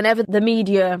 Whenever the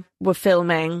media were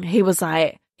filming, he was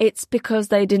like, it's because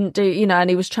they didn't do, and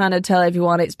he was trying to tell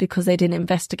everyone it's because they didn't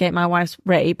investigate my wife's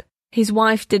rape. His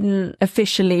wife didn't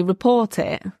officially report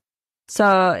it.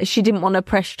 So she didn't want to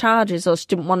press charges, or she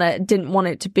didn't want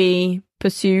it to be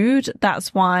pursued.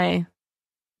 That's why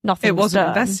nothing was wasn't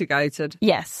done. investigated.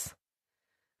 Yes.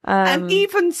 And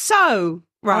even so,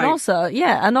 right.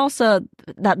 And also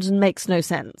that just makes no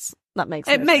sense.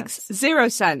 It makes zero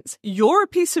sense. You're a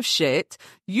piece of shit.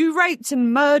 You raped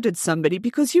and murdered somebody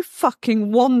because you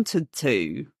fucking wanted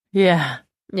to. Yeah.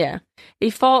 Yeah. He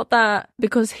thought that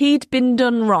because he'd been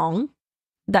done wrong,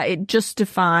 that it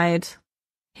justified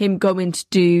him going to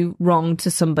do wrong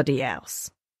to somebody else.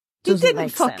 He Doesn't didn't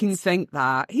make fucking sense. think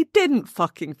that. He didn't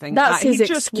fucking think That's that. his He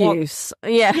just excuse.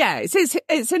 Yeah. Yeah,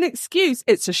 it's an excuse.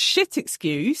 It's a shit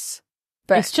excuse.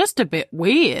 But It's just a bit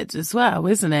weird as well,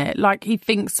 isn't it? Like he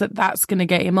thinks that that's going to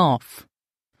get him off.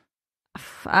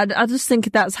 I just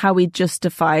think that's how he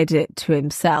justified it to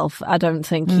himself. I don't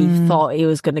think he thought he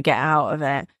was going to get out of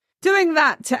it. Doing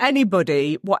that to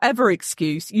anybody, whatever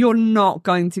excuse, you're not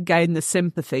going to gain the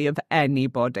sympathy of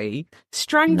anybody.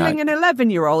 Strangling an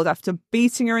 11-year-old after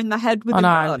beating her in the head with a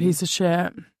gun. Piece of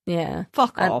shit. Yeah.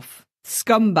 Fuck off.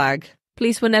 Scumbag.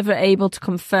 Police were never able to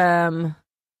confirm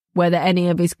whether any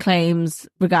of his claims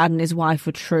regarding his wife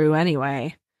were true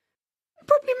anyway.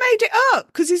 Probably made it up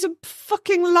because he's a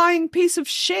fucking lying piece of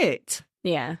shit.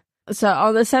 Yeah. So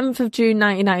on the 7th of June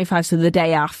 1995, so the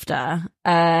day after,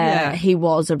 he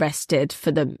was arrested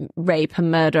for the rape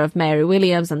and murder of Mary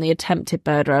Williams and the attempted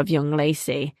murder of young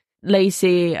Lacey.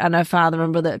 Lacey and her father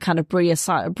and brother kind of breathe a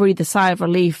sigh of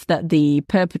relief that the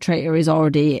perpetrator is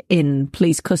already in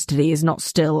police custody, is not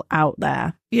still out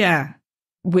there. Yeah.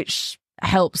 Which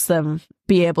helps them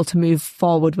be able to move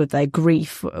forward with their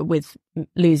grief with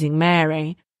losing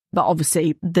Mary. But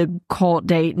obviously the court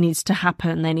date needs to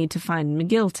happen. They need to find him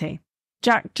guilty.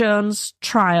 Jack Jones'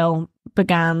 trial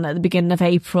began at the beginning of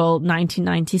April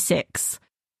 1996.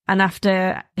 And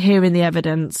after hearing the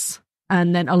evidence,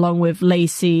 and then along with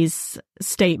Lacey's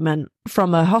statement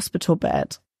from a hospital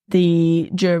bed, the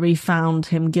jury found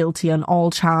him guilty on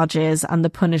all charges, and the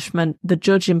punishment the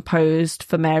judge imposed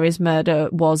for Mary's murder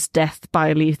was death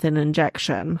by lethal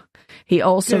injection. He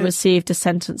also received a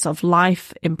sentence of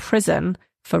life in prison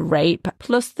for rape,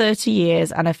 plus 30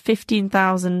 years and a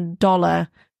 $15,000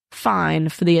 fine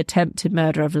for the attempted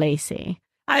murder of Lacey.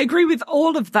 I agree with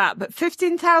all of that, but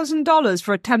 $15,000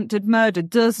 for attempted murder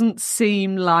doesn't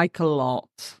seem like a lot.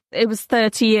 It was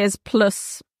 30 years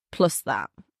plus that.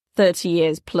 30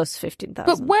 years plus 15,000.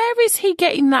 But where is he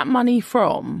getting that money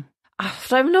from? I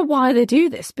don't know why they do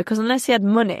this, because unless he had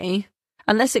money,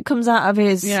 unless it comes out of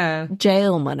his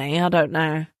jail money, I don't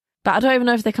know. But I don't even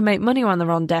know if they can make money when they're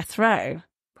on death row.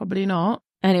 Probably not.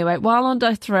 Anyway, while on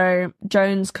death row,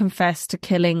 Jones confessed to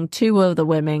killing 2 other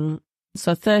women.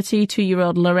 So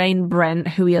 32-year-old Lorraine Brent,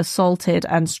 who he assaulted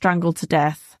and strangled to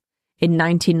death in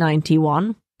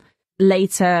 1991.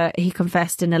 Later, he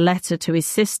confessed in a letter to his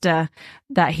sister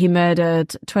that he murdered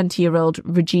 20-year-old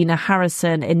Regina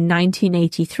Harrison in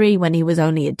 1983 when he was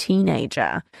only a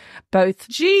teenager. Both...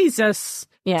 Jesus!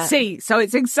 Yeah. See, so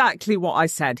it's exactly what I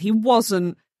said. He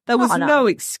wasn't... There was no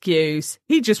excuse.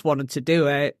 He just wanted to do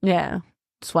it. Yeah,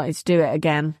 just wanted to do it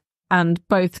again. And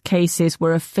both cases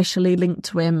were officially linked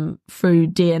to him through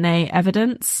DNA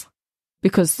evidence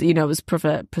because, you know, it was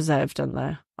preserved in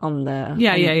the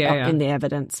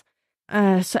evidence.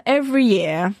 So every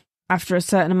year, after a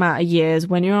certain amount of years,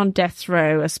 when you're on death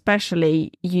row,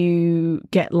 especially, you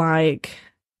get like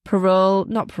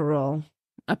not parole.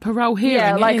 A parole hearing.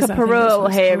 Yeah, like a parole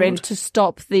hearing to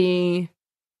stop the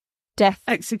death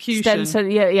execution.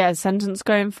 Sentence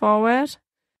going forward.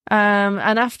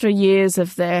 And after years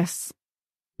of this,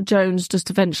 Jones just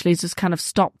eventually just kind of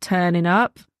stopped turning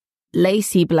up.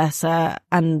 Lacey, bless her,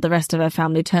 and the rest of her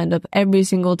family turned up every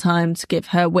single time to give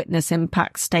her witness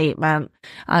impact statement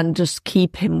and just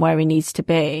keep him where he needs to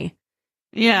be.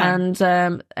 Yeah. And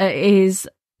at his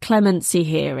clemency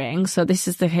hearing, so this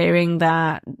is the hearing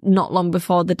that not long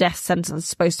before the death sentence is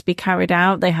supposed to be carried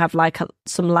out, they have like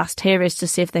some last hearings to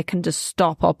see if they can just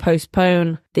stop or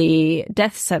postpone the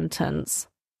death sentence.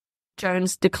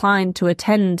 Jones declined to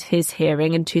attend his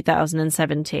hearing in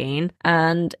 2017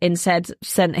 and instead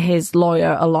sent his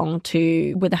lawyer along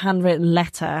with a handwritten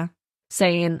letter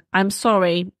saying, "I'm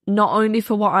sorry, not only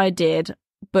for what I did,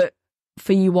 but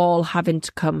for you all having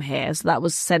to come here." So that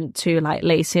was sent to like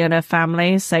Lacey and her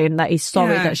family, saying that he's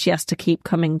sorry that she has to keep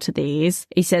coming to these.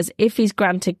 He says if he's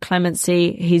granted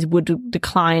clemency, he would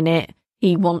decline it.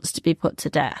 He wants to be put to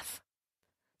death.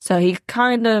 So he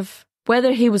kind of...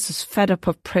 whether he was just fed up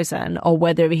of prison or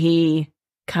whether he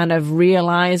kind of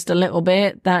realised a little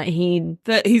bit that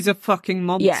he's a fucking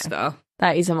monster. Yeah,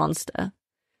 that he's a monster.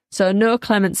 So no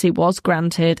clemency was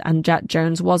granted and Jack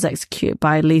Jones was executed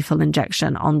by lethal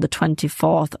injection on the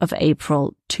 24th of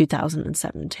April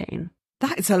 2017.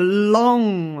 That is a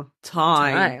long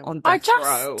time on death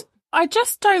row. I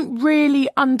just don't really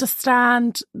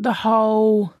understand the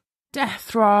whole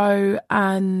death row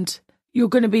and you're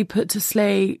going to be put to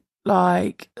sleep.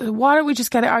 Like, why don't we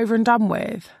just get it over and done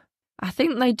with? I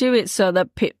think they do it so that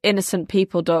innocent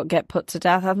people don't get put to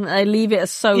death. I think they leave it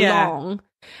so long.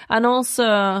 And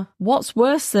also, what's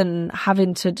worse than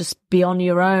having to just be on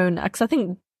your own? Because I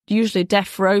think usually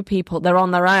death row people, they're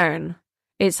on their own.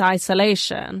 It's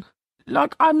isolation.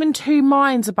 Like, I'm in two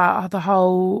minds about the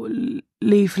whole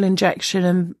lethal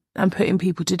injection and putting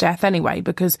people to death anyway,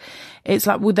 because it's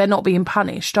like, well, they're not being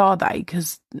punished, are they?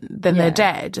 Because then they're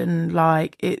dead and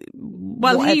like it.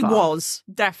 Well, whatever. He was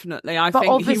definitely. But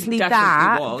think obviously he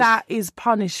definitely was. that is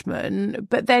punishment.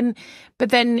 But then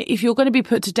if you're going to be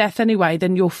put to death anyway,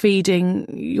 then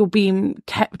you're being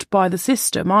kept by the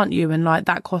system, aren't you? And like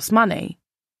that costs money.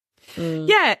 Mm.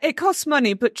 Yeah, it costs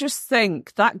money, but just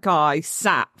think that guy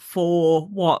sat for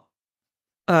what,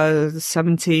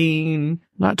 17,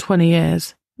 like 20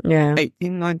 years. Yeah.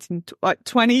 18, 19, like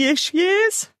 20-ish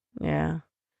years. Yeah.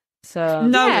 So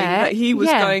knowing that he was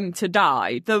going to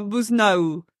die, there was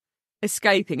no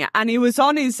escaping it. And he was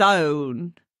on his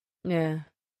own. Yeah.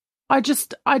 I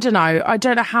don't know. I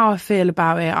don't know how I feel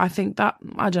about it. I think that,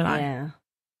 I don't know. Yeah.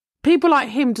 People like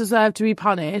him deserve to be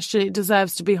punished. It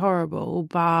deserves to be horrible,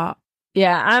 but...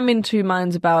 Yeah, I'm in two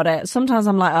minds about it. Sometimes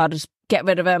I'm like, just get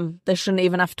rid of him. They shouldn't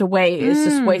even have to wait. It's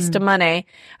just waste of money.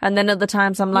 And then other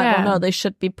times I'm like, well, no, they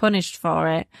should be punished for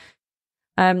it.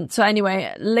 So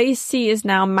anyway, Lacey is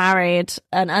now married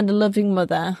and a loving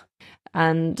mother.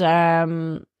 And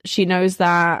she knows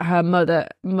that her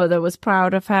mother was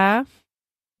proud of her.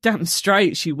 Damn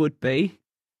straight she would be.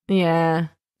 Yeah.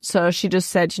 So she just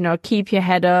said, keep your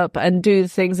head up and do the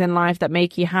things in life that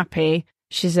make you happy.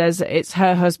 She says it's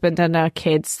her husband and her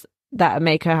kids that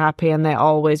make her happy and they'll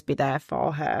always be there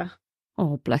for her.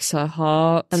 Oh, bless her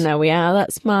heart. And there we are.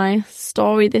 That's my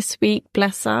story this week.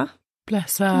 Bless her.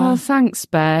 Bless her. Oh, thanks,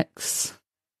 Bex.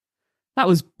 That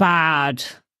was bad.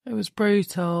 It was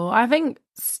brutal. I think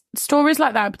stories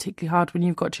like that are particularly hard when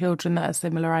you've got children that are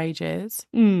similar ages.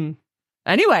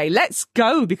 Anyway, let's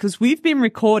go because we've been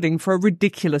recording for a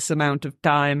ridiculous amount of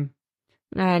time.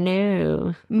 I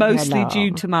know. Mostly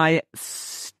due to my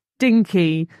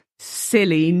stinky,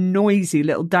 silly, noisy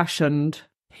little dachshund.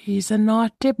 He's a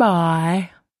naughty boy,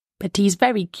 but he's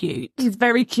very cute. He's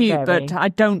very cute, Very. but I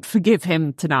don't forgive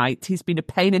him tonight. He's been a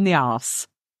pain in the arse.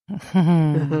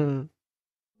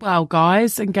 Well,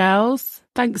 guys and girls,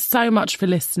 thanks so much for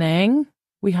listening.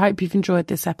 We hope you've enjoyed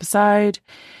this episode.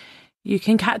 You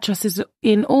can catch us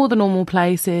in all the normal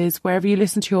places, wherever you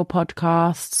listen to your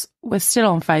podcasts. We're still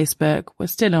on Facebook. We're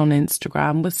still on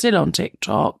Instagram. We're still on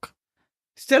TikTok.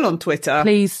 Still on Twitter.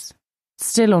 Please,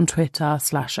 still on Twitter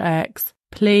 /X.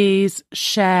 Please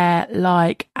share,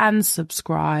 like, and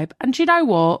subscribe. And you know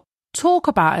what? Talk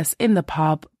about us in the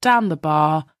pub, down the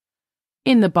bar,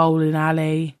 in the bowling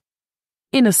alley,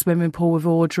 in a swimming pool with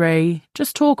Audrey.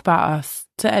 Just talk about us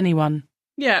to anyone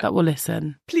that will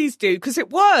listen. Please do, because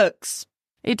it works.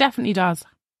 It definitely does.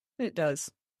 It does.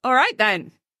 All right,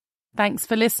 then. Thanks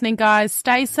for listening, guys.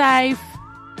 Stay safe.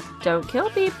 Don't kill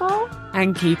people.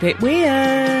 And keep it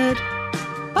weird.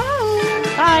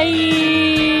 Bye.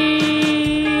 Bye.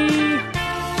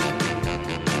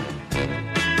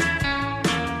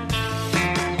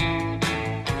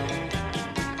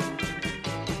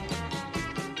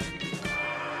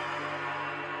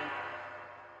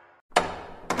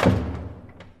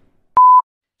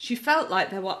 She felt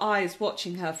like there were eyes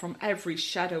watching her from every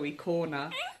shadowy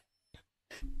corner.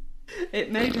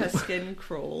 It made her skin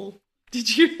crawl.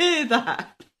 Did you hear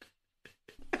that?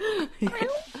 Meow.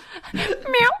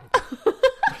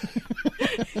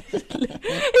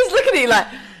 He's looking at you like,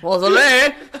 what's a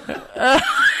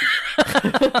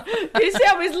You see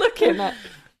how he's looking at?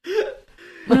 He's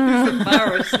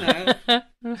embarrassed now.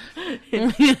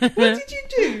 What did you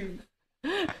do?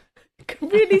 I can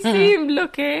really see him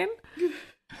looking.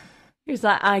 He was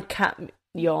like, I cat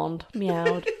yawned,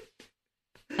 meowed.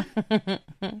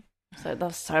 So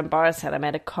that's so embarrassing. I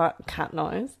made a cat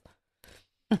noise.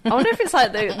 I wonder if it's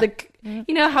like the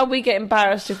you know how we get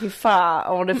embarrassed if we fart.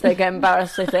 I wonder if they get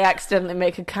embarrassed if they accidentally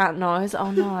make a cat noise.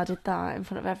 Oh no, I did that in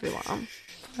front of everyone.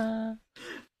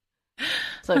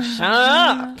 So shut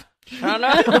up. Shut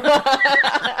up.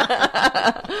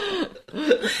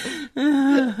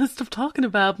 Stop talking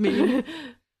about me.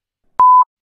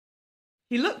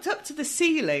 He looked up to the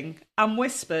ceiling and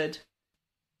whispered,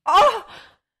 Oh!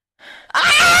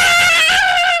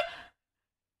 Ah!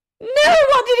 No,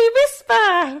 what did he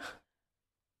whisper?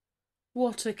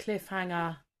 What a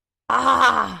cliffhanger.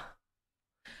 Ah!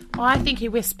 I think he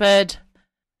whispered,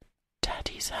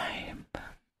 Daddy's home.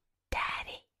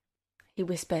 Daddy. He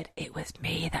whispered, it was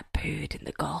me that pooed in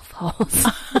the golf holes.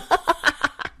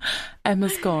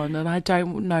 Emma's gone and I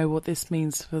don't know what this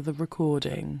means for the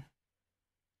recording.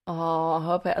 Oh, I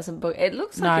hope it hasn't booked. It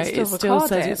looks like it's still still recording.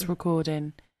 says it's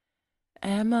recording.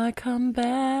 Emma, come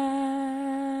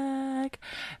back.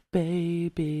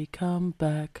 Baby, come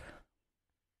back.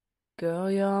 Girl,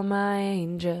 you're my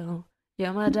angel.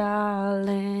 You're my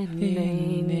darling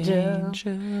angel.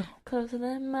 Closer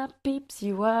than my peeps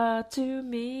you are to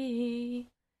me.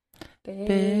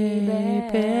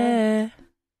 Baby,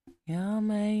 you're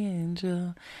my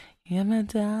angel. You're my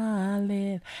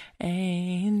darling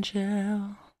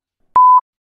angel.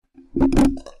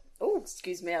 Oh,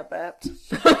 excuse me, I burped. It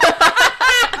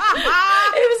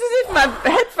was as if my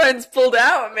headphones pulled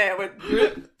out at me. I went,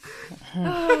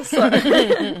 oh,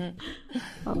 sorry.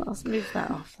 Well, let's move that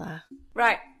off there.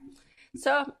 Right.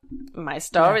 So, my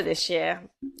story this year.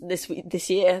 I did not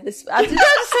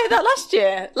say that last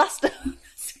year.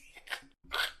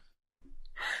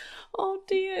 Oh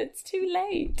dear, it's too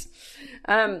late.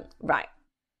 Right.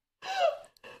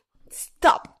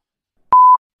 Stop.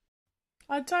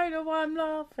 I don't know why I'm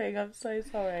laughing. I'm so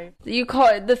sorry. You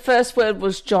caught it. The first word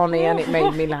was Johnny, and it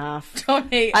made me laugh.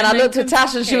 Johnny. And I looked at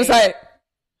Tasha, and she was like,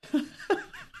 I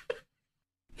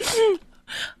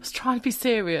was trying to be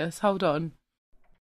serious. Hold on.